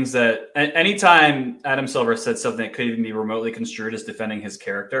the things that anytime Adam Silver said something that could even be remotely construed as defending his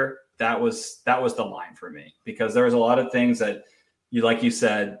character, that was the line for me, because there was a lot of things that like you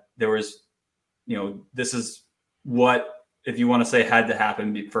said, there was, this is what, if you want to say, had to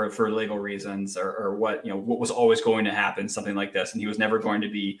happen for legal reasons, or what, what was always going to happen, something like this. And he was never going to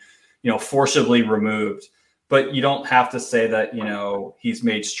be, forcibly removed. But you don't have to say that, he's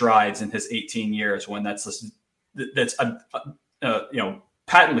made strides in his 18 years when that's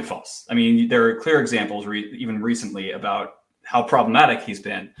patently false. I mean, there are clear examples even recently about how problematic he's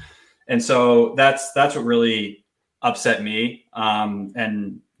been. And so that's what really upset me.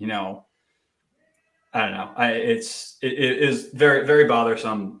 And, I don't know. It is very, very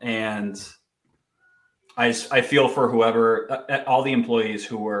bothersome. And I feel for whoever, all the employees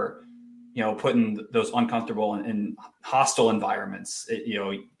who were, put in those uncomfortable and hostile environments.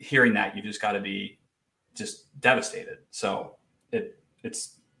 Hearing that, you just got to be just devastated. So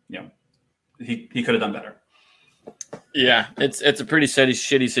it's he could have done better. Yeah, it's a pretty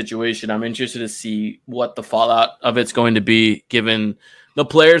shitty situation. I'm interested to see what the fallout of it's going to be, given the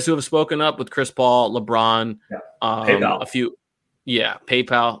players who have spoken up, with Chris Paul, LeBron, PayPal. a few,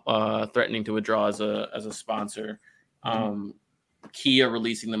 PayPal threatening to withdraw as a sponsor, Kia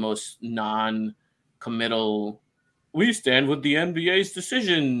releasing the most non-committal. We stand with the NBA's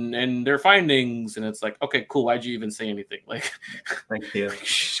decision and their findings, and it's like, okay, cool. Why'd you even say anything? Like, thank you.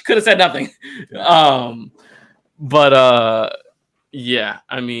 Could have said nothing. Yeah. Yeah,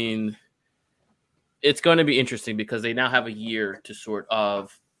 I mean, it's going to be interesting because they now have a year to sort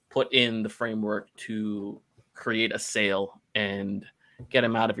of put in the framework to create a sale and get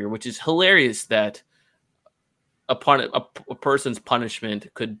him out of here, which is hilarious that a person's punishment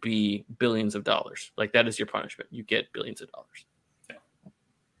could be billions of dollars. Like, that is your punishment. You get billions of dollars. Yeah.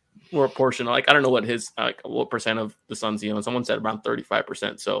 Or a portion, like, I don't know what what percent of the Suns he owns. Someone said around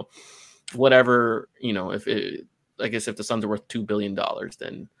 35%. So whatever, if the Suns are worth $2 billion,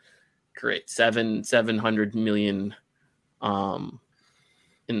 then great. 700 million in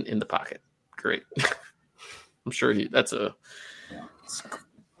the pocket. Great. I'm sure that's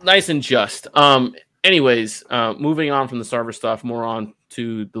nice and just. Anyways, moving on from the Sarver stuff, more on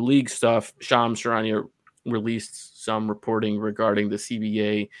to the league stuff. Shams Charania released some reporting regarding the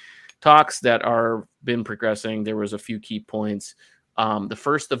CBA talks that are been progressing. There was a few key points. The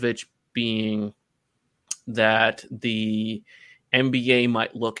first of which being that the NBA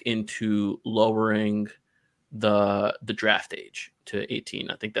might look into lowering the draft age to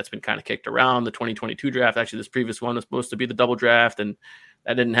 18. I think that's been kind of kicked around. The 2022 draft, actually, this previous one was supposed to be the double draft, and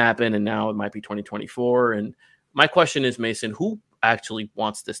that didn't happen, and now it might be 2024. And my question is, Mason, who actually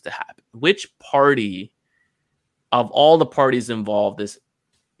wants this to happen? Which party of all the parties involved is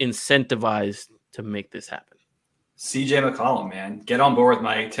incentivized to make this happen? CJ McCollum, man. Get on board with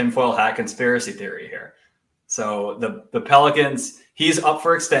my tinfoil hat conspiracy theory here. So the Pelicans, he's up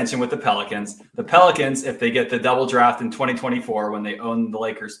for extension with the Pelicans. The Pelicans, if they get the double draft in 2024 when they own the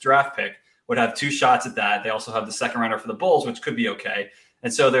Lakers draft pick, would have two shots at that. They also have the second runner for the Bulls, which could be okay.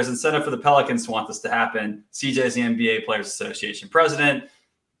 And so there's incentive for the Pelicans to want this to happen. CJ's the NBA Players Association president.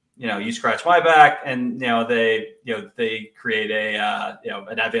 You scratch my back, and they create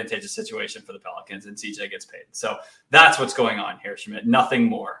an advantageous situation for the Pelicans, and CJ gets paid. So that's what's going on here, Schmidt. Nothing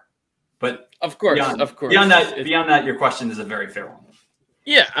more. But of course. Beyond that, your question is a very fair one.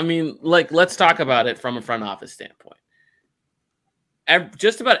 Yeah, I mean, let's talk about it from a front office standpoint.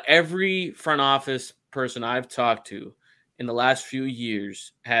 Just about every front office person I've talked to in the last few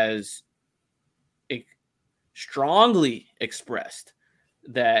years has strongly expressed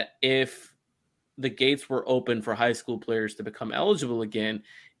that if the gates were open for high school players to become eligible again,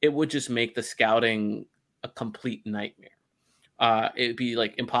 it would just make the scouting a complete nightmare. It'd be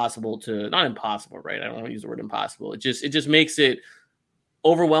impossible not impossible, right? I don't want to use the word impossible. It just makes it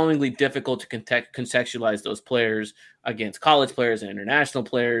overwhelmingly difficult to contextualize those players against college players and international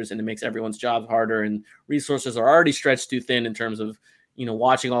players, and it makes everyone's job harder, and resources are already stretched too thin in terms of,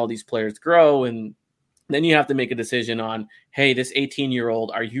 watching all these players grow. And then you have to make a decision on, hey, this 18-year-old,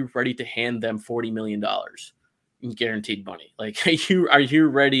 are you ready to hand them $40 million in guaranteed money? Are you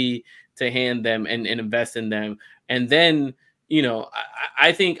ready to hand them and invest in them? And then,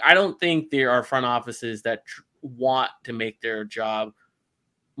 I don't think there are front offices that want to make their job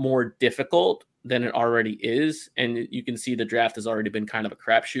more difficult than it already is. And you can see the draft has already been kind of a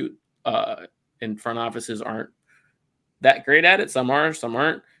crapshoot. And front offices aren't that great at it. Some are, some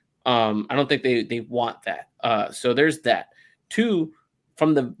aren't. I don't think they want that. So there's that. Two,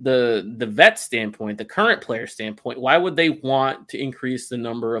 from the vet standpoint, the current player standpoint, why would they want to increase the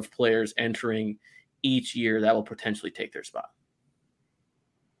number of players entering each year that will potentially take their spot?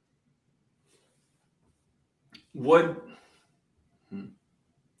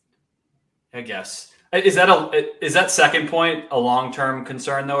 I guess is that second point a long-term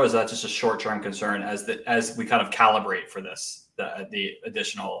concern though, or is that just a short-term concern as we kind of calibrate for this the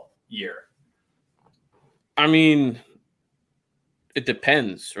additional year? I mean, it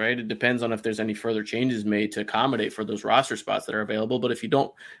depends, right? It depends on if there's any further changes made to accommodate for those roster spots that are available. But if you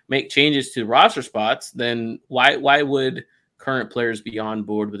don't make changes to roster spots, then why would current players be on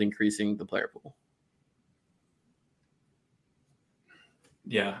board with increasing the player pool?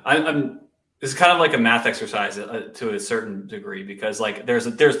 Yeah, it's kind of like a math exercise to a certain degree, because like there's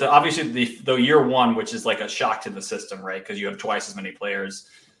the obviously the year one, which is like a shock to the system, right? Because you have twice as many players,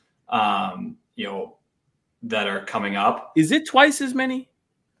 that are coming up. Is it twice as many?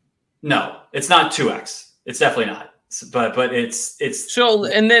 No, it's not 2x. It's definitely not. But it's so.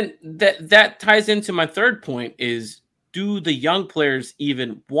 And then that ties into my third point: is do the young players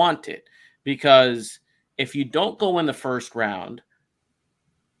even want it? Because if you don't go in the first round,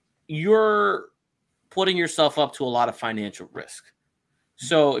 you're putting yourself up to a lot of financial risk.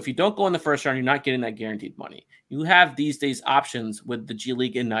 So if you don't go in the first round, you're not getting that guaranteed money. You have these days options with the G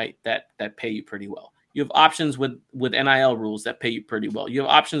League Ignite that pay you pretty well. You have options with NIL rules that pay you pretty well. You have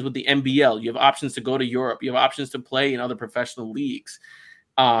options with the NBL. You have options to go to Europe. You have options to play in other professional leagues,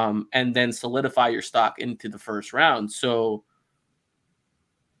 and then solidify your stock into the first round. So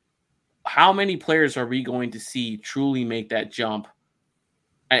how many players are we going to see truly make that jump?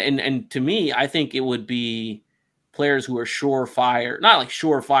 And to me, I think it would be players who are surefire, not like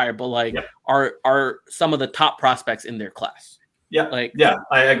surefire, but like are some of the top prospects in their class. Yeah,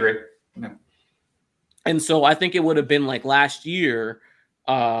 I agree. Yeah. And so I think it would have been like last year,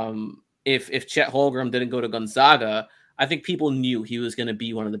 if Chet Holmgren didn't go to Gonzaga, I think people knew he was going to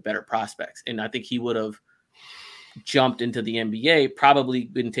be one of the better prospects, and I think he would have jumped into the NBA, probably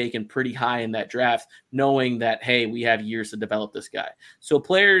been taken pretty high in that draft, knowing that, hey, we have years to develop this guy. So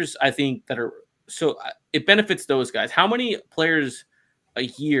players, I think it benefits those guys. How many players a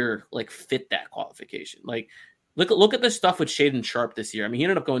year like fit that qualification? Like look at the stuff with Shaedon Sharpe this year. I mean, he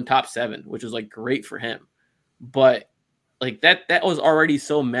ended up going top 7, which was like great for him, but like that was already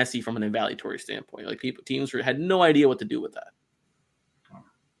so messy from an evaluatory standpoint. Like teams had no idea what to do with that.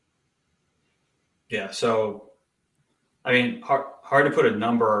 Yeah. So, I mean, hard to put a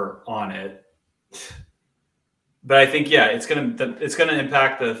number on it, but I think it's gonna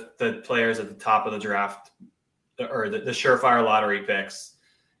impact the players at the top of the draft, or the surefire lottery picks.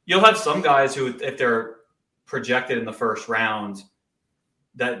 You'll have some guys who, if they're projected in the first round,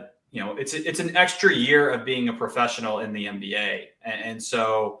 that it's an extra year of being a professional in the NBA, and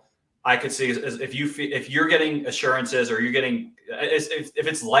so I could see if you're getting assurances, or you're getting if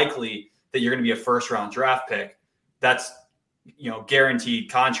it's likely that you're going to be a first round draft pick, that's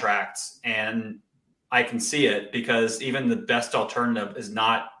guaranteed contracts, and I can see it, because even the best alternative is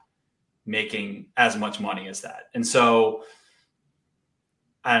not making as much money as that. And so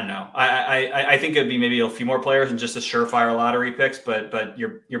I don't know. I think it'd be maybe a few more players than just a surefire lottery picks, but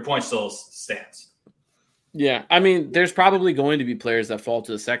your point still stands. Yeah, I mean, there's probably going to be players that fall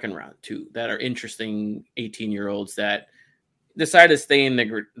to the second round too, that are interesting 18-year-olds that decide to stay in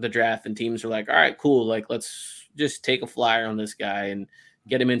the draft, and teams are like, all right, cool, like let's just take a flyer on this guy and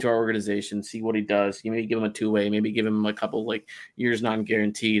get him into our organization, see what he does. You maybe give him a 2-way, maybe give him a couple like years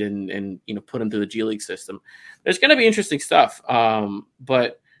non-guaranteed, and put him through the G League system. There's going to be interesting stuff,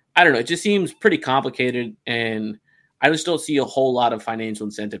 but I don't know. It just seems pretty complicated, and I just don't see a whole lot of financial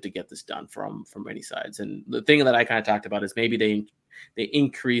incentive to get this done from any sides. And the thing that I kind of talked about is maybe they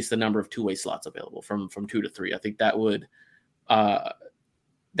increase the number of 2-way slots available from 2 to 3. I think that would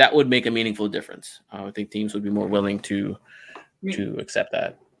make a meaningful difference. I think teams would be more willing to accept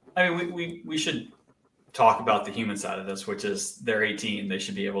that. I mean, we should talk about the human side of this, which is they're 18. They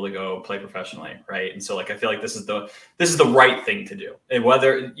should be able to go play professionally, right? And so, like, I feel like this is the right thing to do. And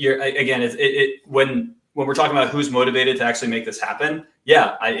whether you're, again, when we're talking about who's motivated to actually make this happen,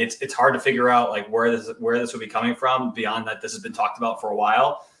 it's hard to figure out like where this would be coming from. Beyond that, this has been talked about for a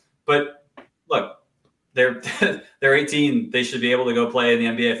while. But look, they're 18. They should be able to go play in the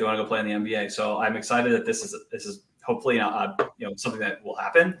NBA if they want to go play in the NBA. So I'm excited that this is hopefully something that will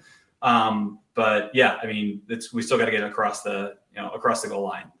happen. But yeah, I mean, we still got to get across the goal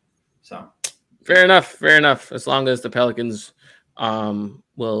line. So Fair enough. Fair enough. As long as the Pelicans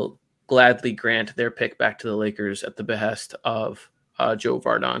will gladly grant their pick back to the Lakers at the behest of Joe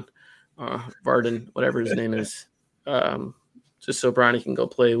Varden, whatever his name is, just so Bronny can go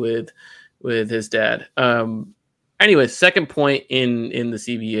play with his dad. Anyways, second point in the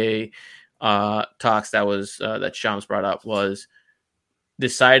CBA talks that Shams brought up was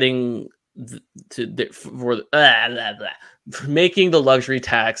deciding for making the luxury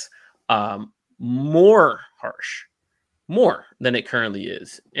tax more harsh, more than it currently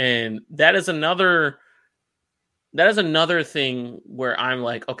is. And that is another thing where I'm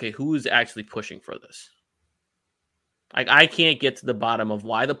like, okay, who's actually pushing for this? Like, I can't get to the bottom of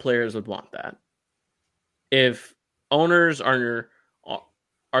why the players would want that. If owners are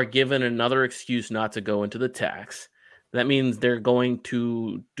given another excuse not to go into the tax, that means they're going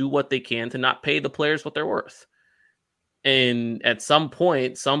to do what they can to not pay the players what they're worth. And at some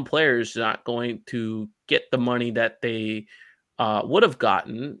point, some players are not going to get the money that they would have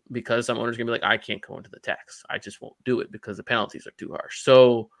gotten, because some owners are going to be like, I can't go into the tax. I just won't do it because the penalties are too harsh.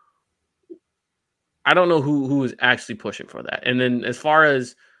 So I don't know who is actually pushing for that. And then as far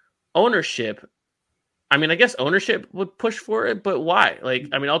as ownership, I mean, I guess ownership would push for it, but why? Like,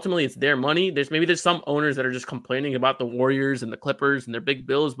 I mean, ultimately it's their money. There's some owners that are just complaining about the Warriors and the Clippers and their big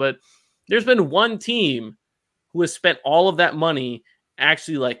bills, but there's been one team who has spent all of that money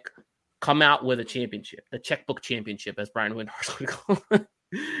actually like come out with a championship, the checkbook championship, as Brian Windhorst would call it.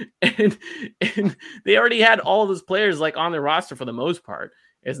 and they already had all of those players like on their roster for the most part.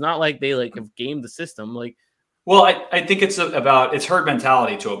 It's not like they like have gamed the system. Like, well, I think it's herd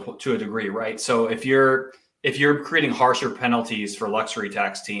mentality to a degree, right? So if you're creating harsher penalties for luxury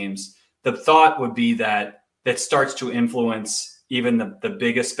tax teams, the thought would be that starts to influence even the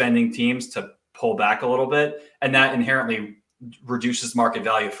biggest spending teams to pull back a little bit, and that inherently reduces market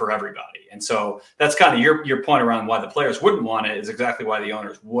value for everybody. And so that's kind of your point around why the players wouldn't want it is exactly why the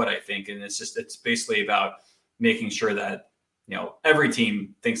owners would, I think. And it's basically about making sure that, you know, every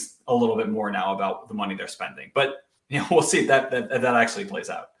team thinks a little bit more now about the money they're spending. But, you know, we'll see if that actually plays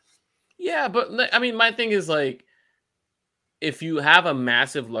out. Yeah, but I mean, my thing is like, if you have a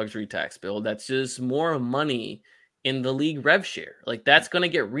massive luxury tax bill, that's just more money in the league rev share. Like, that's going to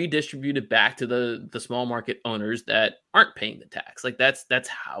get redistributed back to the small market owners that aren't paying the tax. Like, that's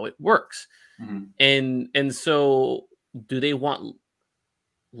how it works. Mm-hmm. And so do they want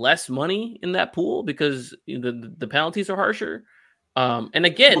less money in that pool because the penalties are harsher? And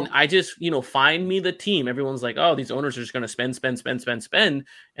again, I just, find me the team. Everyone's like, oh, these owners are just going to spend.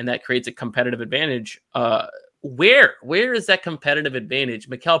 And that creates a competitive advantage. Where is that competitive advantage?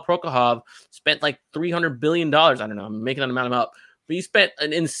 Mikhail Prokhorov spent like $300 billion. I don't know. I'm making that amount up. But he spent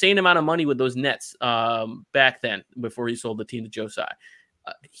an insane amount of money with those Nets back then before he sold the team to Joe Tsai.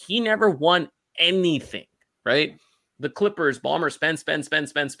 He never won anything, right? The Clippers, Ballmer spend.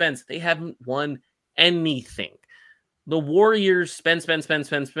 They haven't won anything. The Warriors spend,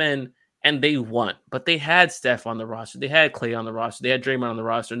 and they won. But they had Steph on the roster. They had Clay on the roster. They had Draymond on the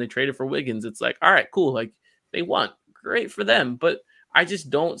roster, and they traded for Wiggins. It's like, all right, cool. Like, they won. Great for them. But I just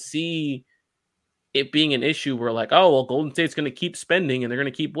don't see it being an issue where like, oh, well, Golden State's going to keep spending and they're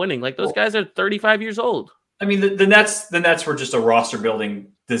going to keep winning. Like, those guys are 35 years old. I mean, the Nets were just a roster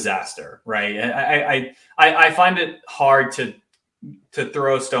building disaster, right? I find it hard to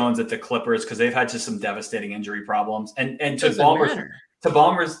throw stones at the Clippers because they've had just some devastating injury problems. And to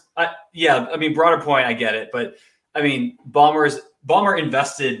Ballmer's, yeah, I mean, broader point, I get it. But I mean, Ballmer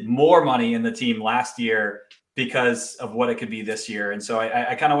invested more money in the team last year because of what it could be this year. And so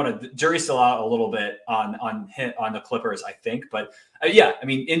I kind of want to jury still out a little bit on the Clippers, I think. But yeah, I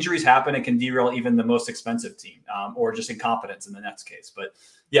mean, injuries happen. It can derail even the most expensive team or just incompetence in the Nets case. But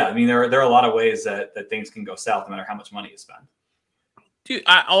yeah, I mean, there are a lot of ways that things can go south no matter how much money you spend. Dude,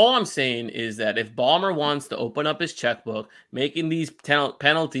 all I'm saying is that if Ballmer wants to open up his checkbook, making these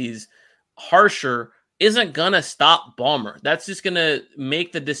penalties harsher isn't going to stop Ballmer. That's just going to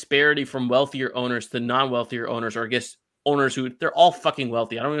make the disparity from wealthier owners to non-wealthier owners, or I guess owners who, they're all fucking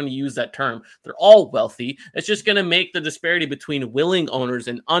wealthy. I don't want to use that term. They're all wealthy. It's just going to make the disparity between willing owners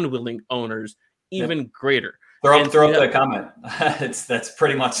and unwilling owners even greater. Throw up that comment. That's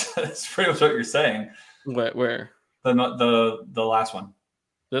pretty much what you're saying. Where? The last one.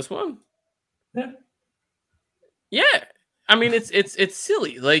 This one? Yeah. Yeah. I mean, it's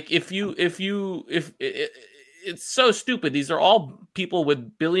silly. Like, if it's so stupid. These are all people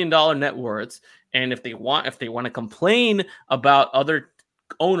with billion-dollar net worths, and if they want to complain about other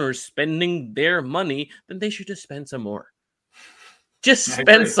owners spending their money, then they should just spend some more. Just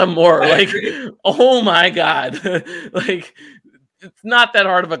spend some more. Like, oh my God. Like, It's not that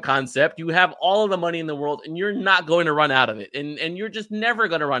hard of a concept. You have all of the money in the world, and you're not going to run out of it, and you're just never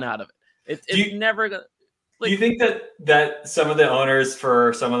going to run out of it. It's never going. Do you think that some of the owners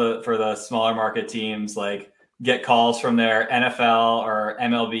for the smaller market teams like get calls from their NFL or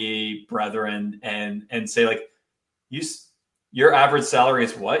MLB brethren and say like, your average salary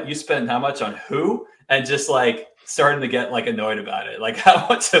is what? You spend how much on who? And just like starting to get like annoyed about it. Like how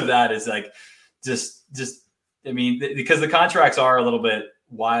much of that is like just I mean, because the contracts are a little bit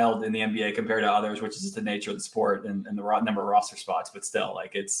wild in the NBA compared to others, which is just the nature of the sport and the number of roster spots. But still,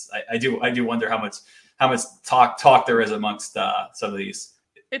 like I do wonder how much talk there is amongst some of these.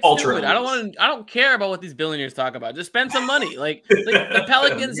 It's stupid. I don't care about what these billionaires talk about. Just spend some money. Like the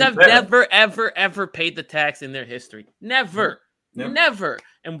Pelicans have never, ever, ever paid the tax in their history. Never. Yep. Never.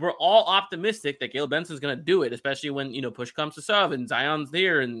 And we're all optimistic that Caleb Benson's going to do it, especially when, push comes to shove and Zion's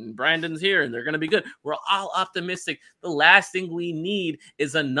here and Brandon's here and they're going to be good. We're all optimistic. The last thing we need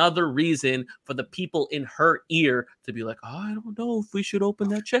is another reason for the people in her ear to be like, oh, I don't know if we should open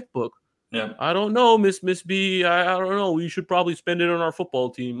that checkbook. Yeah. I don't know, Miss B. I don't know. We should probably spend it on our football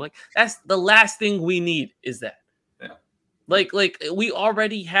team. Like that's the last thing we need is that. Yeah. Like we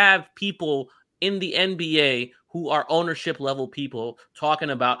already have people in the NBA who are ownership level people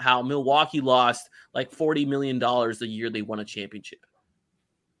talking about how Milwaukee lost like $40 million the year they won a championship.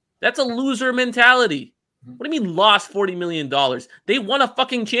 That's a loser mentality. What do you mean lost $40 million? They won a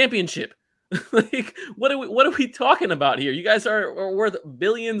fucking championship. Like, what are we talking about here? You guys are worth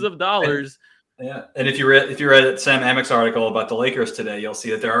billions of dollars. Yeah, and if you read Sam Amick's article about the Lakers today, you'll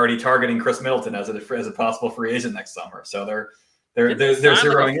see that they're already targeting Chris Middleton as a possible free agent next summer. So they're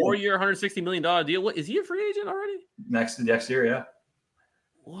zeroing like a 4-year, $160 million deal. What is he a free agent already? Next year, yeah.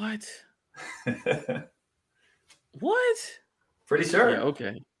 What? What? Pretty sure. Yeah,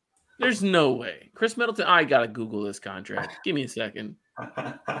 okay. There's no way. Chris Middleton, I gotta Google this contract. Give me a second.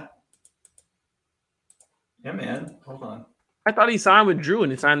 Yeah, man. Hold on. I thought he signed with Drew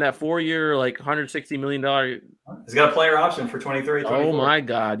and he signed that 4-year, like $160 million. He's got a player option for 23. Oh my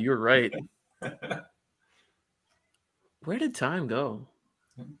God, you're right. Where did time go?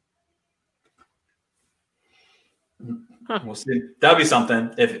 Huh. We'll see. That'd be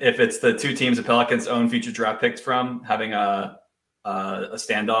something if it's the two teams the Pelicans own future draft picks from having a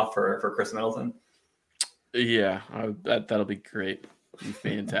standoff for Chris Middleton. Yeah, that'll be great. It'll be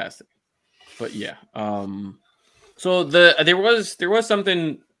fantastic. But yeah, so there was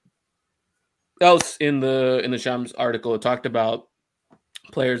something else in the Shams article. It talked about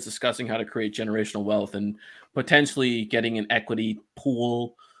players discussing how to create generational wealth and potentially getting an equity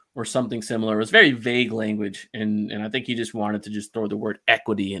pool or something similar. It was very vague language, and I think he just wanted to just throw the word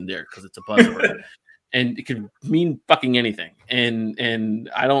equity in there because it's a buzzword, and it could mean fucking anything. And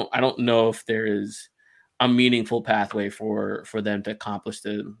I don't know if there is a meaningful pathway for them to accomplish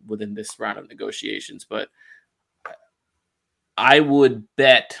within this round of negotiations. But I would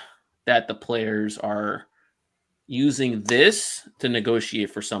bet that the players are using this to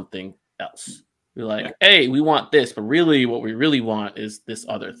negotiate for something else. We're like, hey, we want this, but really what we really want is this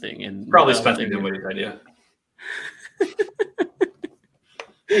other thing. And probably Spencer Dinwiddie's idea.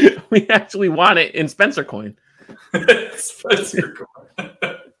 We actually want it in Spencer coin. Spencer coin.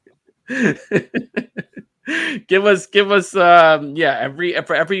 Give us every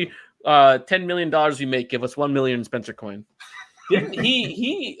 $10 million we make, give us 1 million in Spencer coin.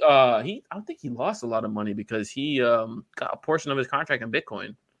 He I don't think he lost a lot of money because he got a portion of his contract in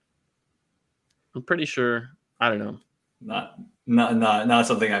Bitcoin. I'm pretty sure. I don't know. Not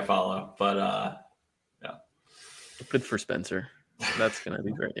something I follow, but yeah. Good for Spencer. That's gonna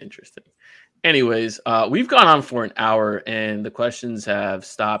be very interesting. Anyways, we've gone on for an hour and the questions have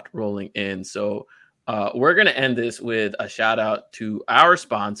stopped rolling in. So we're going to end this with a shout out to our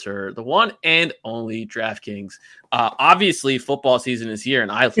sponsor, the one and only DraftKings. Obviously, football season is here,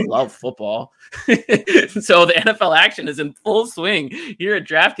 and I love football. So the NFL action is in full swing here at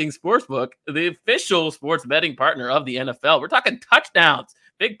DraftKings Sportsbook, the official sports betting partner of the NFL. We're talking touchdowns,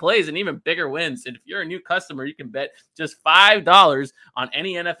 big plays, and even bigger wins. And if you're a new customer, you can bet just $5 on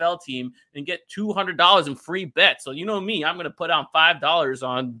any NFL team and get $200 in free bets. So you know me, I'm going to put on $5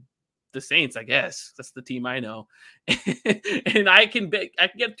 on the Saints, I guess. That's the team I know. And I can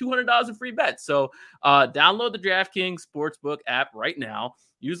get $200 in free bets. So download the DraftKings Sportsbook app right now.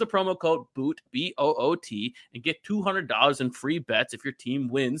 Use the promo code BOOT, B-O-O-T, and get $200 in free bets if your team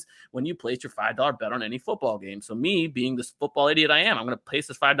wins when you place your $5 bet on any football game. So me, being this football idiot I am, I'm going to place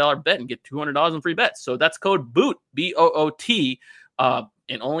this $5 bet and get $200 in free bets. So that's code BOOT, B-O-O-T,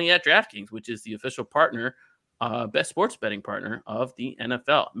 and only at DraftKings, which is the official partner, best sports betting partner of the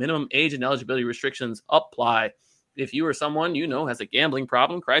NFL. Minimum age and eligibility restrictions apply. If you or someone you know has a gambling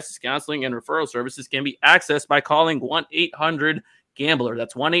problem, crisis counseling and referral services can be accessed by calling 1-800-GAMBLER.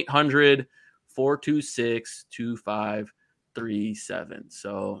 That's 1-800-426-2537.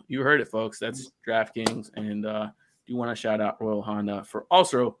 So you heard it, folks. That's DraftKings. And do want to shout out Royal Honda for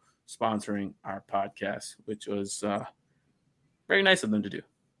also sponsoring our podcast, which was very nice of them to do.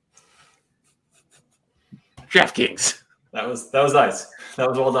 DraftKings. That was nice. That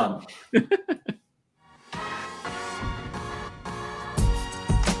was well done.